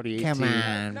basically 2018. Come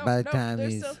on, No, by the no, time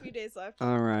there's he's still a few days left.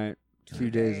 All right, a few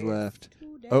days days. left.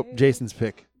 2 Oh, days. Jason's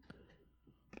pick.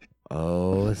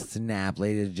 Oh snap,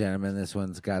 ladies and gentlemen, this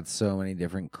one's got so many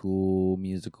different cool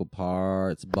musical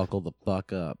parts. Buckle the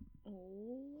fuck up.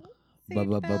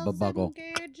 Buckle.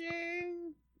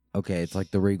 Okay, it's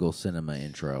like the Regal Cinema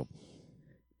intro.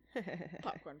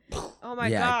 Popcorn. Oh my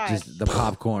yeah, gosh. just the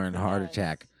popcorn heart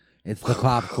attack. It's the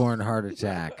popcorn heart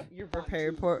attack. You're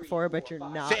prepared for it, but you're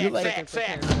not Sack, fucking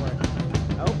sack, prepared sack. for it.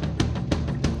 Oh,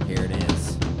 Here it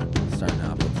is. Starting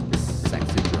off with some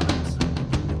sexy drums.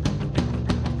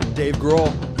 Dave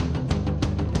Grohl.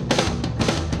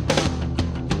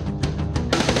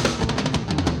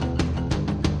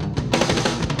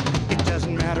 It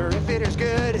doesn't matter if it is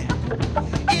good.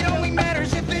 It only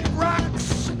matters if it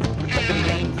rocks. The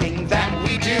main thing that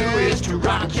we do is to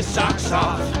rock your socks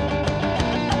off.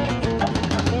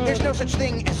 There's no such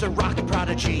thing as a rock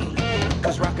prodigy,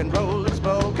 'cause rock and roll is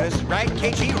bogus, right,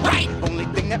 KG? Right! Only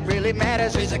thing that really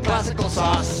matters is a classical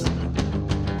sauce.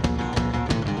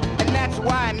 And that's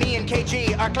why me and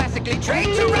KG are classically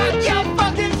trained to rock your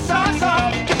fucking socks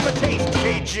off. Give 'em a taste,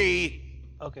 KG.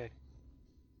 Okay.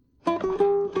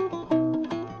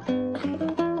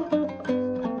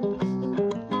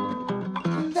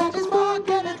 That is rock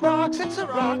and it rocks. It's a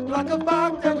rock block of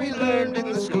bark that we learned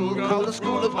in the school called the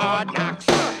School of Hard Knocks.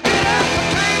 Get up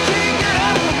for KG, get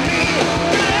up for me.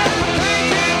 Get up for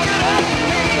KG, get up for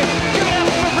me. Get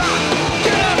up for rock,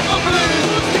 get up for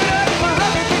blues, get up for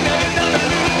everything that is nothing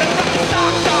to lose. And rock the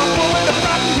socks off when the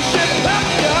rocking shit up,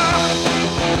 yeah.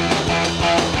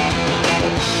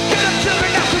 Get up,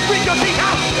 children, now 'cause we go see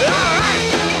how. All right.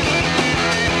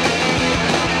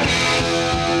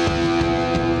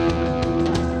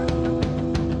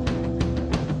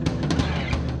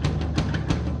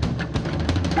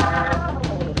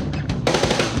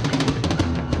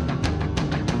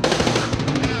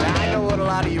 I know what a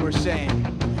lot of you are saying.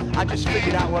 I just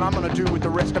figured out what I'm gonna do with the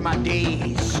rest of my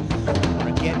days. I'm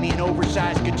gonna get me an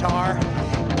oversized guitar,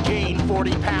 gain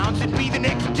 40 pounds, and be the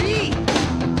next D.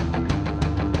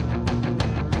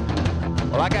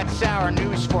 Well, I got sour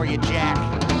news for you, Jack.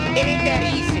 It ain't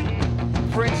that easy.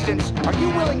 For instance, are you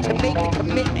willing to make the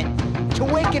commitment to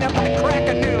waking up at the crack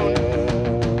of noon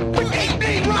with 8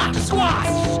 big rock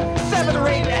squats, 7 or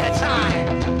 8 at a time,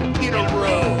 in a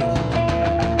row?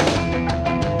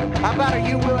 How about are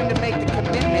you willing to make the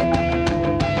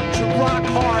commitment to rock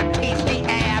hard, tasty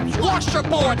abs,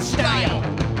 washboard style,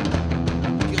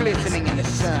 glistening in the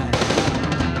sun?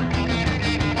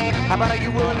 How about are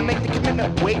you willing to make the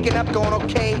commitment, waking up going,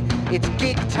 okay, it's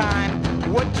gig time,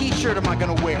 what t-shirt am I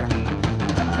gonna wear?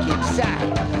 Can't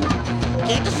decide.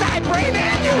 Can't decide, brain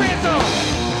aneurysm!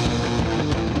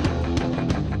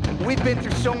 We've been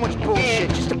through so much bullshit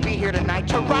just to be here tonight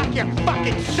to rock your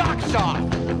fucking socks off.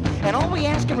 And all we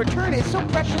ask in return is so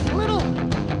precious little.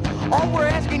 All we're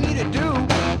asking you to do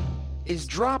is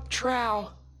drop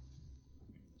trowel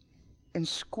and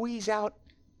squeeze out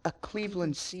a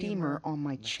Cleveland steamer on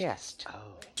my chest.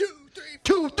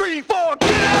 2, 3, 4, get up!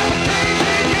 Get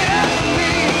up for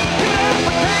me! Get up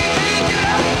for crazy! Get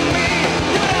up for me!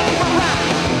 Get up for rock!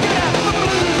 Get up for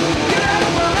blues! Get up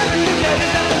for everything that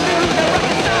is nothing new! The rock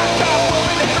and socks off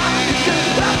when the rock is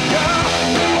just up, girl!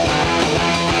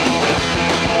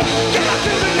 Get up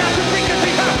to the natural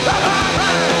frequency! Ha, ha,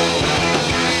 ha,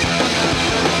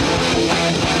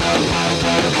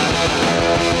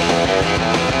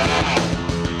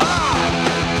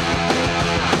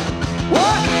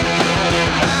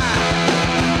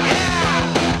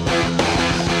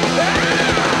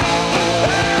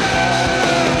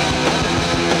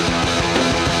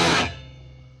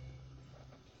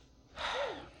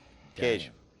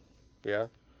 Cage. Yeah?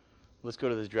 Let's go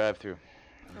to this drive-thru.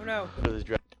 Oh no. Go to this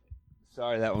drive.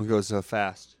 Sorry, that one goes so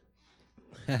fast.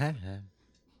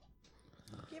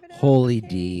 Holy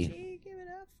D.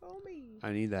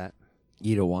 I need that.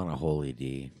 You don't want a holy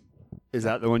D. Is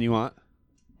that the one you want?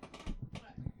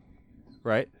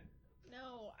 Right?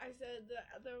 No, I said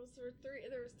that there was there were three.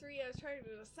 There was three I was trying to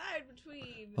decide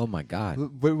between. Oh my God.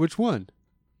 Which one?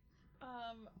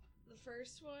 The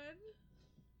first one.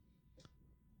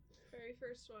 Very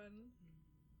first one.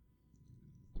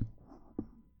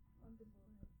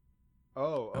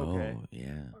 Oh, okay. Oh, yeah.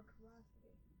 Or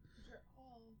Karate, which are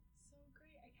all so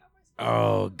great. I count myself.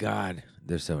 Oh God.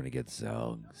 There's so many good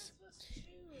songs.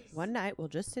 One night we'll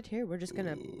just sit here. We're just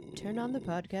gonna turn on the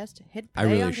podcast, hit I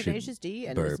play really on should Tenacious D,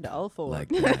 and burp listen to all four. like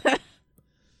that.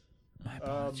 My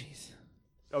apologies.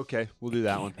 Okay, we'll do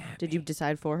that one. Did you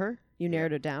decide for her? You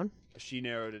narrowed it down. She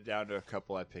narrowed it down to a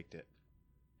couple. I picked it.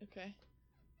 Okay.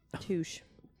 Touche.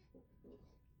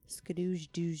 Skadoosh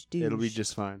doosh doosh. It'll be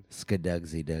just fine.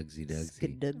 Skadugsy Dugsy Dugsy.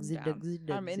 Skadugsy I'm down. Dugsy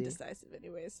Dugsy. I'm indecisive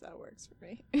anyway, so that works for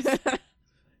me.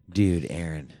 Dude,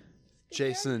 Aaron.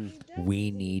 Jason.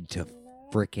 We need to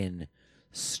frickin'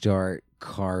 start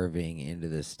carving into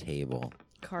this table.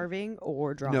 Carving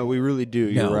or drawing? No, we really do.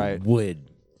 You're No, right. Wood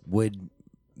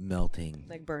melting.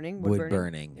 Like burning? Wood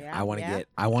burning. Yeah, I want to yeah.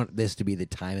 I want this to be the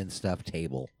time and stuff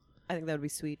table. I think that would be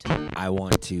sweet. I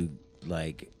want to,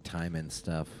 like, time and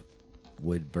stuff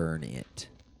would burn it.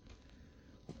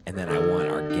 And then I want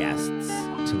our guests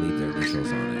to leave their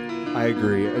initials on it. I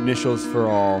agree. Initials for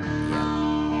all.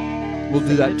 Yeah. We'll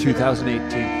do that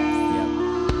 2018.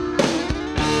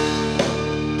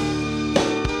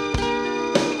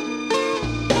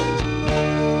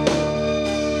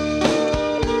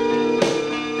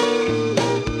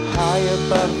 High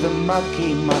above the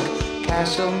mucky muck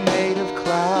castle made of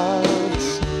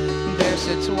clouds, there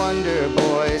sits Wonder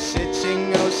Boy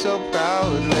sitting oh so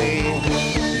proudly.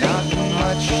 Not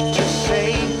much to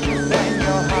say, then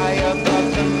you're high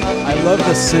above the mucky I love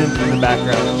the synth in the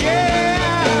background.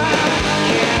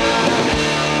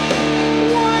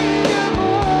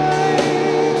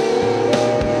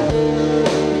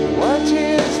 What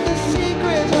is the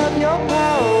secret of your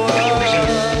power?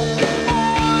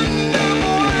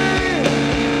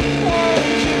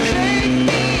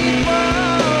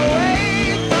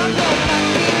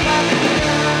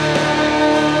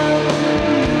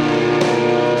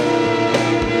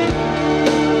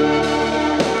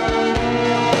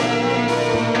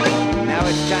 Now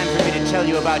it's time for me to tell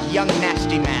you about young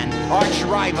Nasty Man, arch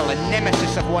rival and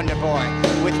nemesis of Wonder Boy,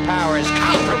 with powers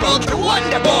comparable to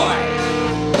Wonder Boy.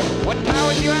 What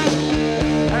powers, you ask?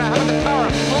 How about the power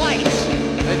of flight?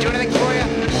 Does it do anything for you?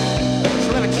 It's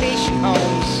levitation,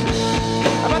 Holmes.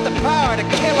 How about the power to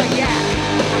kill a yak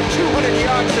from 200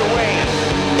 yards away?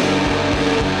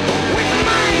 With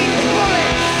mind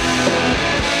bullets!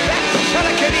 That's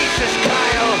telekinesis,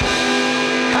 Kyle!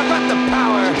 How about the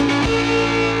power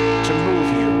to move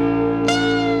you?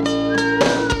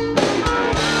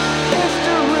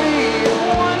 History of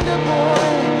Wonder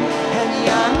Boy and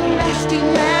young Nasty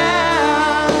Man.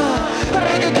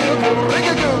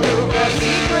 Rig-a-goo-goo, a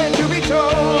secret to be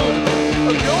told, a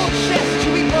gold chest to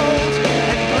be bold,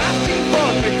 and blasting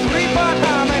forth with three-part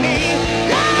harmony.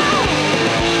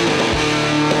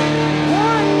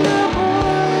 Wonder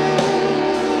Boy,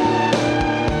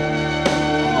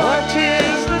 what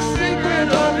is the secret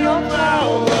of your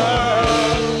power?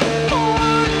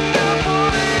 Wonder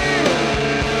Boy,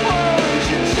 won't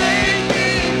you take me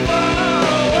far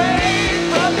away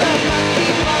from the mucky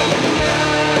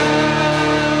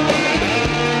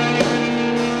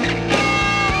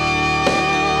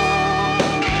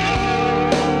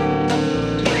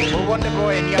Well, Wonder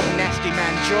Boy and young Nasty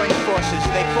Man joined forces.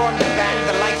 They formed a band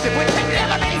the likes of which had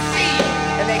never been seen,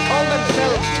 and they called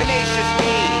themselves Tenacious D.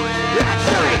 That's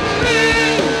right, me!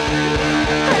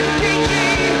 I'm PG!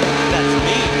 That's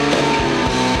me!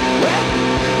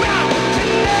 Well,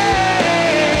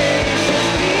 Tenacious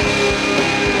D!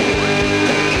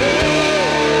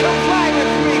 Come fly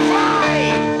with me, fly!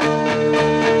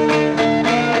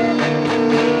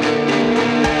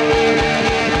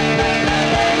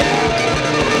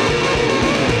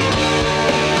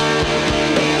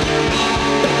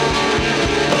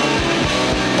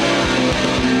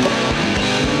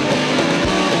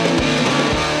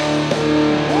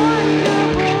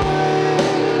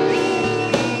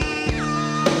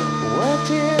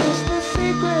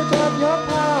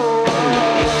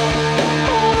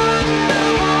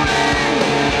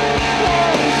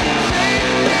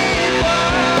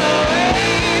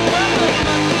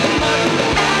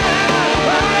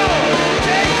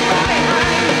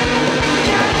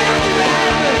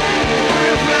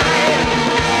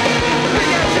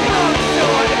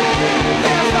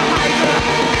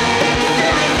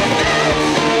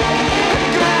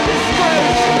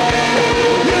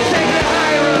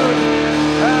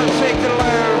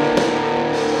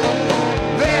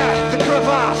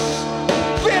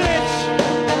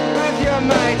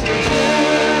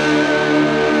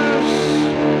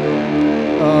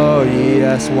 Oh,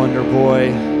 yes, Wonder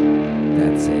Boy.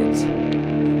 That's it.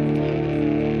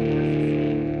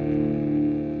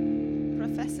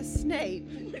 Professor Snape,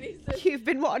 you've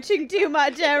been watching too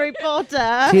much Harry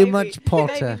Potter. Too much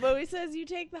Potter. Maybe, but he says you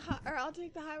take the high, or I'll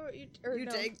take the high road. You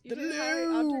take the Harry,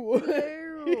 I'll take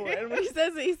the loo. And when he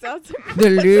says it, he sounds like The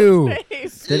loo. Slytherin.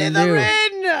 It's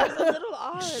a little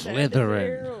odd.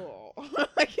 Slytherin.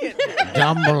 I can't do it.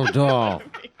 Dumbledore.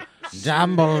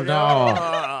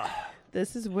 Dumbledore.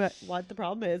 This is what the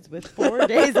problem is with 4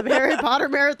 days of Harry Potter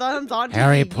marathons on TV.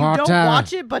 Harry Potter. You don't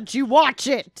watch it, but you watch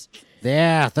it.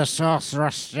 There, the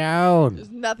Sorcerer's Stone. There's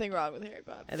nothing wrong with Harry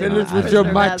Potter. Fill it with your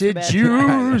mighty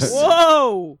juice.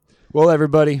 Whoa. Well,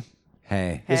 everybody.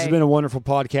 Hey. This has been a wonderful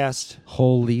podcast.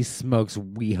 Holy smokes,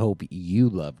 we hope you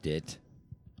loved it.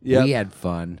 Yep. We had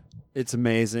fun. It's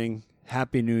amazing.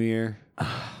 Happy New Year.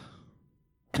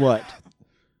 What?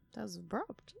 That was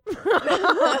abrupt.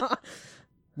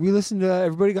 We listened to,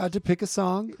 everybody got to pick a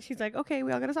song. She's like, okay,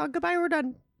 we all got a song. Goodbye, we're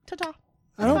done. Ta-ta.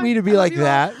 I don't mean to be like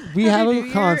that. We have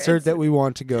a concert that we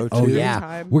want to go to. Oh,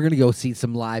 yeah. We're going to go see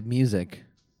some live music.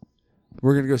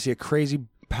 We're going to go see a crazy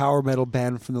power metal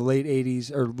band from the late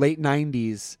 80s or late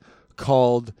 90s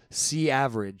called C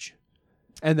Average.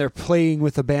 And they're playing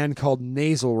with a band called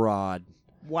Nasal Rod.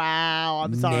 Wow,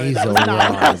 I'm sorry. Nasal That was not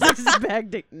Rod. what I was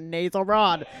expecting. Nasal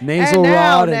Rod. Nasal and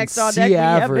now, Rod and next on C deck, we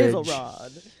have Average. Nasal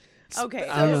Rod. Okay,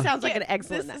 I so don't it know. sounds like an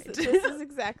excellent night. This is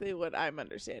exactly what I'm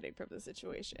understanding from the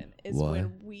situation. Is What?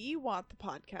 when we want the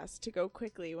podcast to go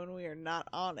quickly when we are not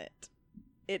on it,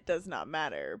 it does not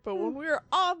matter. But when we're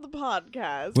on the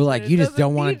podcast, We're like, when you it just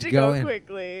don't doesn't want it need to to go go in.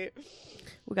 quickly.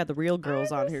 We got the real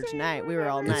girls on here tonight. We were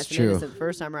all nice and true. innocent the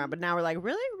first time around, but now we're like,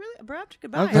 really abrupt.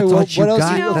 Goodbye. Okay, well, what else?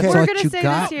 got. You, No, okay. we're what going to you say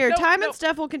got. this here. Nope, Time nope. and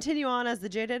stuff will continue on as the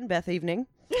Jayda and Beth evening.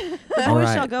 The All boys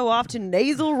right. shall go off to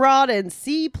Nasal Rod and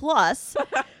C+.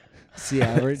 C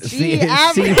Average. C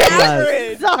average.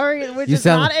 plus. Sorry, which You is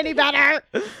sound- not any better.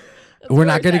 We're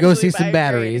not going to go see actually some by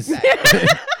batteries.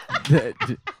 grade.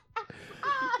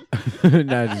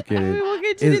 No, just kidding. We will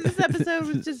continue Is- this episode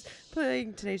with just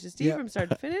playing Tenacious D Yep. from start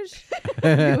to finish. We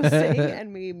will sing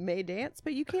and we may dance,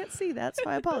 but you can't see that, so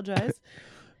I apologize.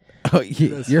 Oh,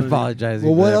 you're funny. apologizing.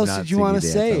 Well, for what them else not did you seeing wanna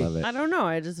dance. say? I love it. I don't know.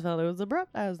 I just felt it was abrupt.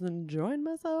 I was enjoying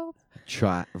myself.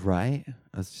 Try right.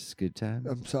 That's just a good time.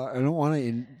 I'm sorry. I don't want to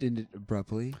end it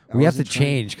abruptly. I We have to wasn't trying-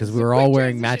 change because we It's a were all quick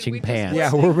wearing transition. matching We just pants. Yeah,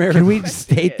 wasn't we're wearing. Can we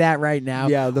expecting state it. that right now?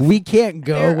 Yeah, we can't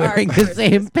go There are wearing the Christmas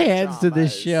same pants to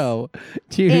this pajamas. show,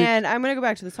 dude. And I'm going to go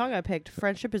back to the song I picked.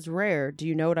 Friendship is rare. Do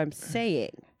you know what I'm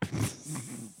saying?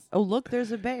 Oh, look,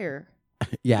 there's a bear.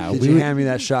 yeah, Did we you would- hand me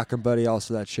that shotgun buddy?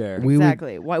 Also that chair. we would-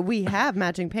 Exactly. Why we have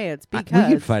matching pants we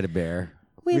because could fight a bear.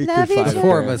 we we love could each fight The a other.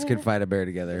 four of bear. us could fight a bear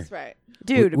together. That's right.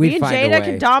 Dude, We'd me and find a Jayda way.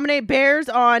 can dominate bears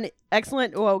on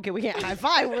excellent. Well, okay, we can't high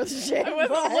five with shit. I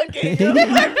wasn't looking.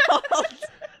 My fault.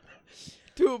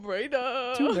 Tomb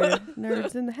Raider. Two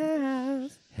nerds in the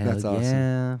house. Hell That's awesome.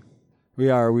 yeah. We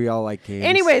all like games.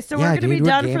 Anyway, so Yeah, we're going to be dude, we're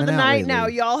done for gaming the out night lately. now.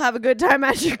 Y'all have a good time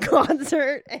at your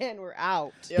concert, and we're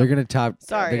out. They're gonna talk.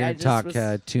 Sorry, they're I gonna just talk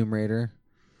was- Tomb Raider.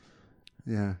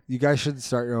 Yeah, you guys should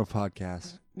start your own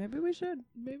podcast. Maybe we should.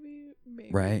 Maybe.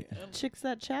 Right. Chicks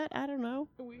that chat? I don't know.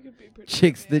 We could be pretty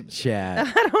Chicks good. that chat.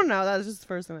 I don't know. That was just the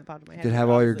first thing that popped in my head. Could have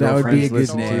all your That would be a girlfriends good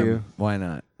listen to name. you. Why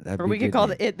not? That'd Or be we a could good call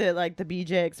name. it the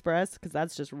BJ Express because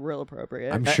that's just real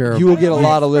appropriate. I'm sure You will get a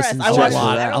lot of Express. listens. I to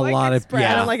want it. I a don't like lot of Express. I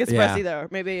yeah, don't like Expressy yeah. though.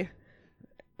 Maybe.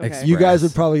 Express. You guys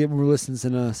would probably get more listens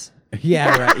than us.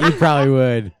 Yeah, right. You probably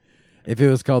would. If it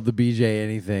was called the BJ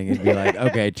anything, it'd be like,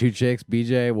 okay, two chicks,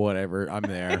 BJ, whatever. I'm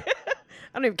there.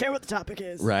 I don't even care what the topic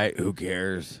is. Right? Who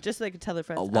cares? Just so they could tell their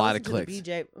friends. A I lot of listened to clicks.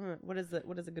 the BJ.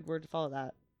 What is a good word to follow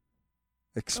that?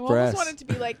 I Express. almost want it to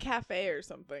be like cafe or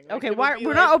something. Like, Okay, it would why be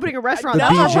we're like- not opening a restaurant? The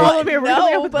That's our BJ problem here. We're No,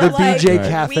 opening but The like, BJ we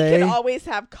Cafe. can always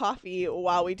have coffee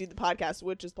while we do the podcast,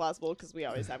 which is possible because we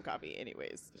always have coffee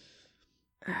anyways.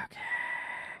 The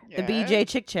Yeah. BJ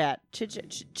chick chat, chit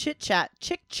chat,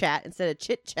 chick chat instead of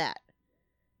chit chat.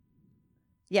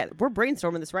 Yeah, we're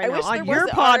brainstorming this right I now wish on there your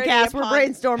was already a podcast. We're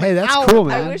brainstorming. Hey, that's our cool, I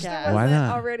man. wish there podcast. wasn't Why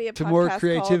not? already a To podcast more called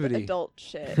creativity. Adult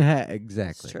Shit.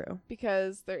 Exactly. It's true.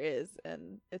 Because there is,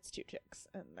 and it's two chicks,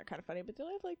 and they're kind of funny, but they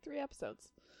only have like 3 episodes.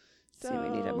 So, See, we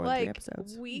need to have more than 3 like,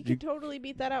 episodes. we could totally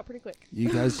beat that out pretty quick. You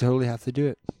guys totally have to do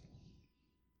it.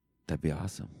 That'd be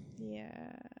awesome. Yeah.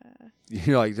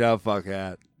 You're like, oh, fuck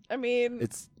that. I mean,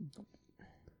 It's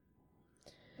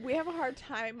we have a hard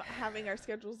time having our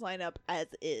schedules line up as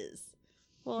is.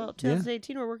 Well,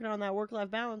 2018, we're working on that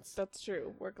work-life balance. That's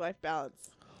true. Work-life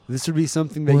balance. this would be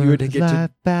something that you would get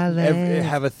to balance.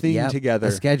 have a theme Yep, together.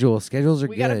 A schedule. Schedules are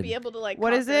We good. gotta be able to like.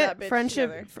 What is conquer that it? bitch Friendship,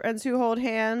 together. friends who hold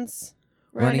hands.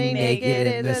 Running naked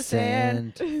in the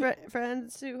sand.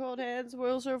 Friends who hold hands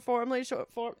will so formally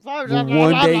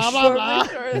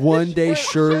One day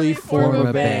surely form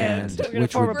a band. We're gonna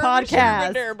form a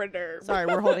podcast. Sorry,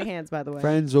 we're holding hands, by the way.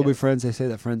 Friends will be friends. They say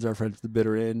that friends are friends to the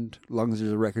bitter end. As long as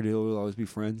there's a record deal, we'll always be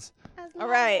friends. All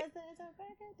right.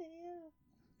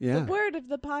 Yeah. The word of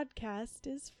the podcast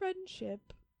is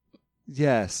friendship.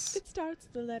 Yes. It starts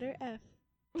with the letter F.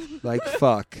 Like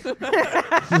fuck.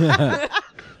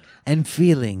 And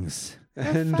feelings.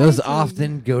 And those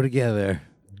often go together.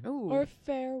 Or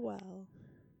farewell.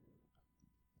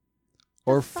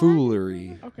 Or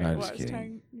foolery. Okay, I'm well, just I was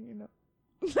kidding.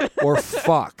 trying, Or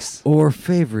fox. Or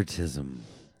favoritism.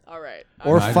 All right.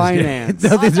 Or No, I'm just finance.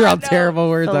 kidding. No, these are all terrible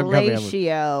words. I'm coming up with.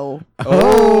 Fellatio.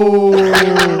 Oh.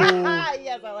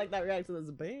 Yes, I like that reaction. That's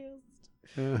the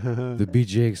best. The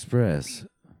BJ Express.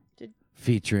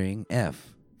 Featuring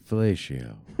F.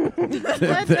 Fellatio.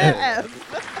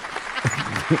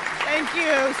 Thank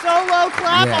you. Solo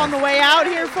clap Yes. on the way out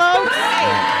here, folks.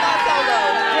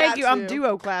 Thank you. I'm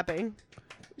duo clapping.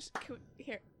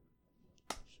 Here.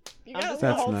 You I'm gotta just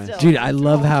That's hold nice. still. Dude, I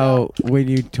love how when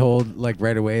you told like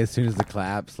right away as soon as the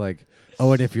claps, like,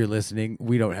 oh, and if you're listening,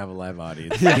 we don't have a live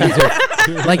audience. These are-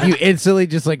 like you instantly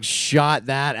just like shot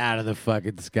that out of the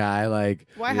fucking sky. Like,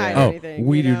 Why hide oh, anything,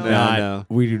 we you do know? not. No.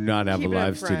 We do not have Keep a it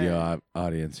live up studio front.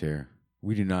 audience here.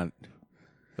 We do not.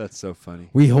 That's so funny.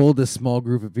 We hold a small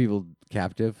group of people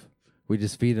captive. We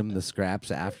just feed them the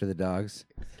scraps after the dogs.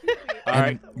 All And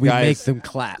right, we guys. make them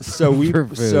clap. So we for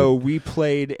food.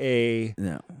 played a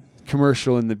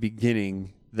commercial in the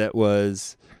beginning that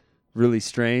was really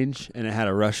strange, and it had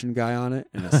a Russian guy on it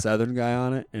and a Southern guy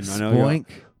on it, and I know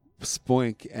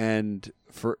Spoink and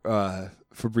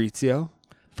Fabrizio.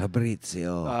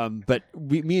 But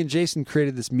me and Jason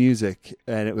created this music,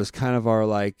 and it was kind of our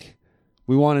like.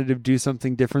 We wanted to do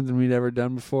something different than we'd ever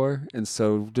done before, and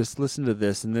so just listen to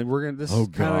this, and then we're gonna. This Oh, is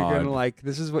kind of God. gonna like.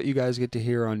 This is what you guys get to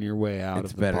hear on your way out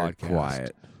It's of the better podcast.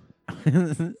 quiet.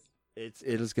 It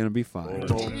is gonna be fine. I'm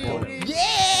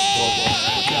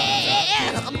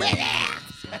ready.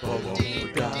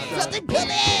 Something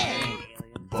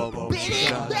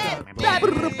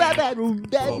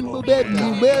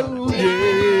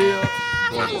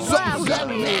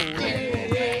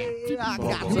I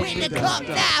got when it comes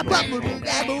down,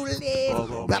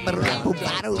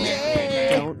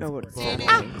 Don't know what it's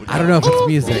I don't know if it's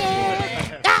music.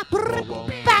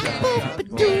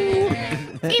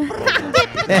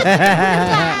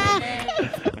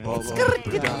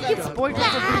 It's Boink or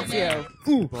Fabrizio.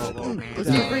 It's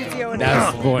Fabrizio and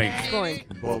That's Boink. Boink.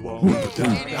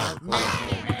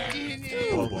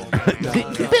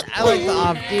 I like the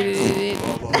off.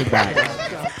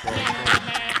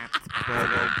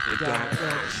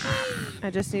 I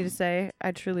just need to say,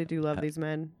 I truly do love these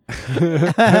men.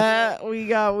 We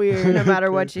got weird, no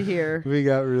matter what you hear. We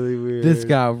got really weird. This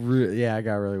got it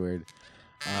got really weird.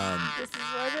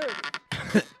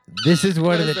 This is This is one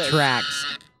what of the is this?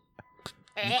 tracks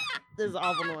This is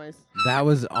awful noise. that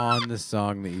was on the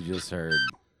song that you just heard.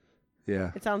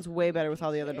 Yeah. It sounds way better with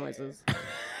all the other noises.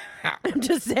 I'm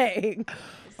just saying.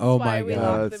 Oh why my we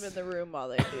god. lock them in the room while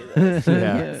they do this.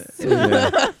 Yeah.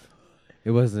 Yes. It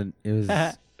wasn't. It was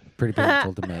pretty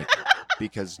painful to make.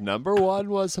 Because number one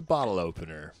was a bottle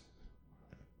opener.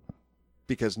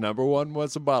 Because number one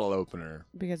was a bottle opener.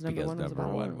 Because number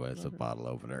one was a bottle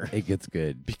opener. It gets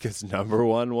good. Because number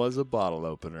one was a bottle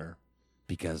opener.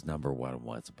 Because number one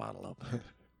was a bottle opener.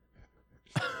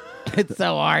 It's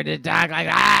so hard to talk like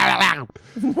that.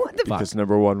 What the Because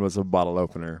number one was a bottle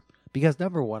opener. Because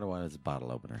number one is a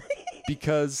bottle opener.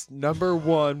 Because number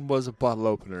one was a bottle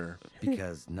opener.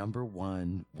 Because number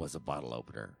one was a bottle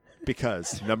opener.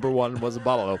 Because number one was a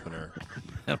bottle opener.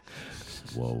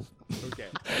 Whoa. Okay.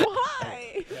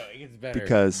 Why? No, it gets better.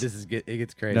 Because it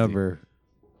gets crazy.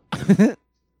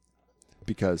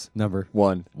 Because number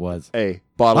one was a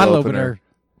bottle opener.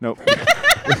 Nope.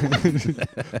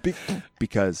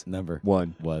 Because number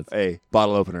one was a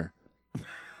bottle opener.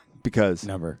 Because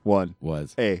number one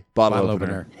was a bottle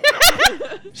opener.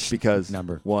 Because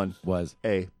number one was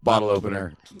a bottle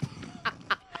opener.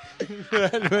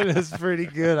 That one is pretty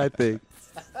good, I think.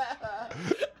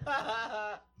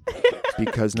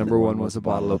 Because number one was a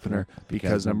bottle opener.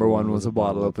 Because number one was a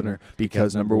bottle opener.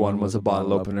 Because number one was a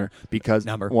bottle opener. Because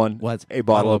number one was a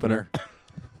bottle opener.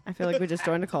 I feel like we just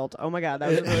joined a cult. Oh my god, that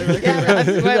was really, really good.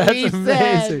 That's what we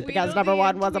said. Because number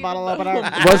one was a bottle opener.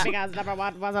 Because number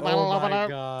one was a bottle opener.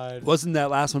 god. Wasn't that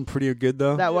last one pretty good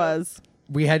though? That was.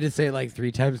 We had to say it like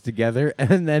 3 times together,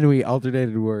 and then we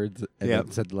alternated words and Yep.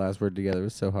 then said the last word together. It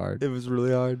was so hard. It was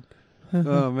really hard.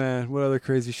 Oh man, what other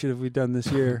crazy shit have we done this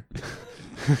year?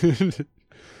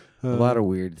 A lot of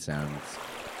weird sounds.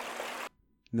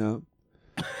 No.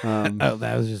 Oh,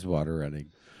 that was just water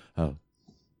running. Oh.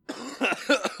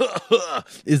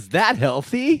 Is that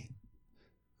healthy?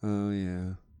 Oh,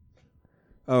 yeah.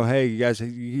 Oh, hey, you guys,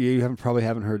 you probably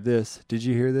haven't heard this. Did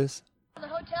you hear this? The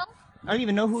hotel? I don't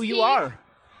even know who you are.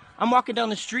 I'm walking down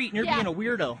the street and you're being a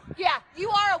weirdo. Yeah, you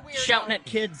are a weirdo. Shouting at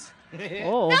kids.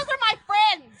 Oh. Those are my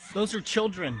friends. Those are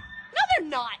children. No, they're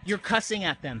not. You're cussing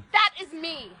at them. That is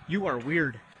me. You are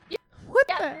weird. What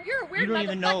You're a weird You don't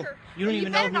even know. You don't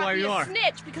even know who you you are.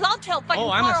 Snitch, because I'll tell fucking Oh,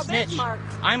 I'm a Carl snitch. Bismarck.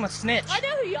 I'm a snitch. I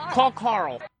know who you are. Call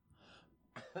Carl.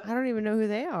 I don't even know who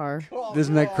they are.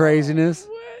 Isn't that craziness?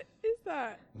 What is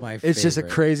that? My It's just a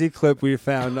favorite. crazy clip we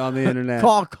found on the internet.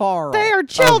 Call Carl. They are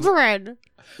children.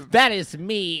 That is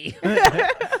me.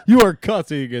 You are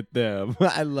cussing at them.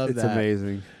 I love It's that.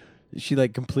 amazing. She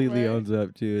like completely owns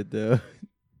up to it though.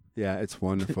 Yeah, it's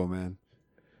wonderful, man.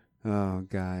 Oh,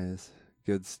 guys.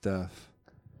 Good stuff.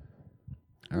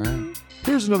 All right.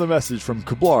 Here's another message from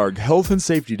Kablarg Health and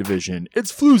Safety Division.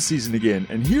 It's flu season again,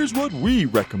 and here's what we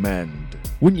recommend.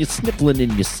 When you're sniffling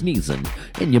and you're sneezing,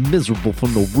 and you're miserable for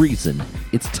no reason,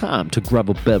 it's time to grab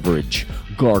a beverage.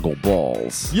 Gargle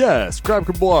balls. Yes, grab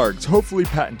Kablarg's hopefully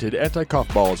patented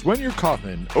anti-cough balls. When you're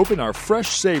coughing, open our Fresh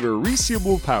Saver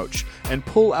resealable pouch and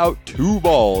pull out 2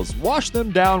 balls. Wash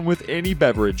them down with any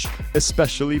beverage,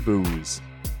 especially booze.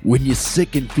 When you're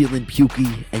sick and feeling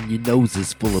pukey, and your nose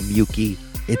is full of muky,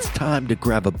 it's time to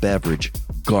grab a beverage.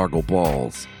 Gargle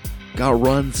balls. Got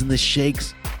runs in the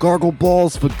shakes? Gargle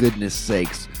balls, for goodness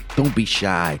sakes. Don't be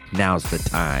shy. Now's the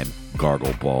time.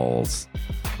 Gargle balls.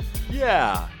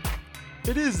 Yeah,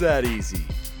 it is that easy.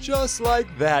 Just like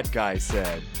that guy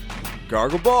said.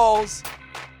 Gargle balls.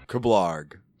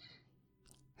 Kablarg.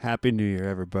 Happy New Year,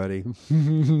 everybody.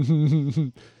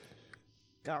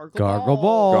 Gargle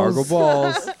balls. Gargle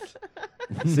balls.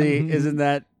 See, isn't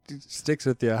that sticks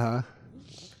with you, huh?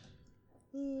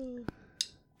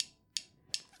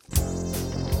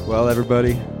 Well,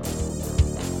 everybody,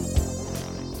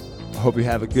 I hope you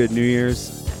have a good New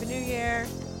Year's. Happy New Year.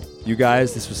 You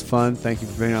guys, this was fun. Thank you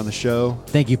for being on the show.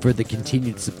 Thank you for the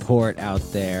continued support out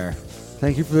there.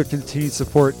 Thank you for the continued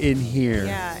support in here.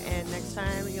 Yeah, and next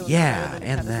time you'll Yeah, cut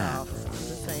and us that. off. I'm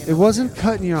just saying. It wasn't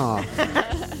cutting you off.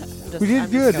 We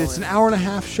did good. It's an hour and a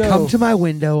half show. Come to my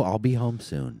window. I'll be home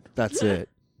soon. That's it.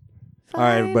 All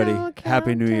right, everybody. Final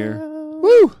Happy New Year. countdown.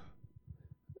 Woo!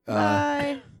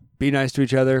 Bye. Be nice to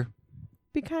each other.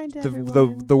 Be kind to The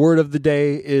everyone. the word of the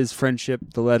day is friendship.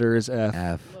 The letter is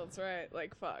F. That's right.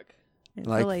 Like fuck. And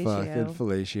Like fuck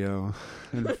fellatio.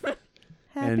 and fellatio.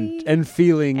 Happy and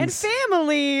feelings. and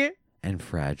family And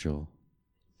fragile.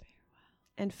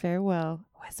 and farewell.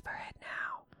 Whisper it now.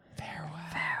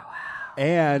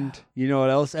 And you know what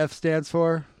else F stands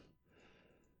for?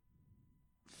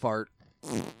 Fart.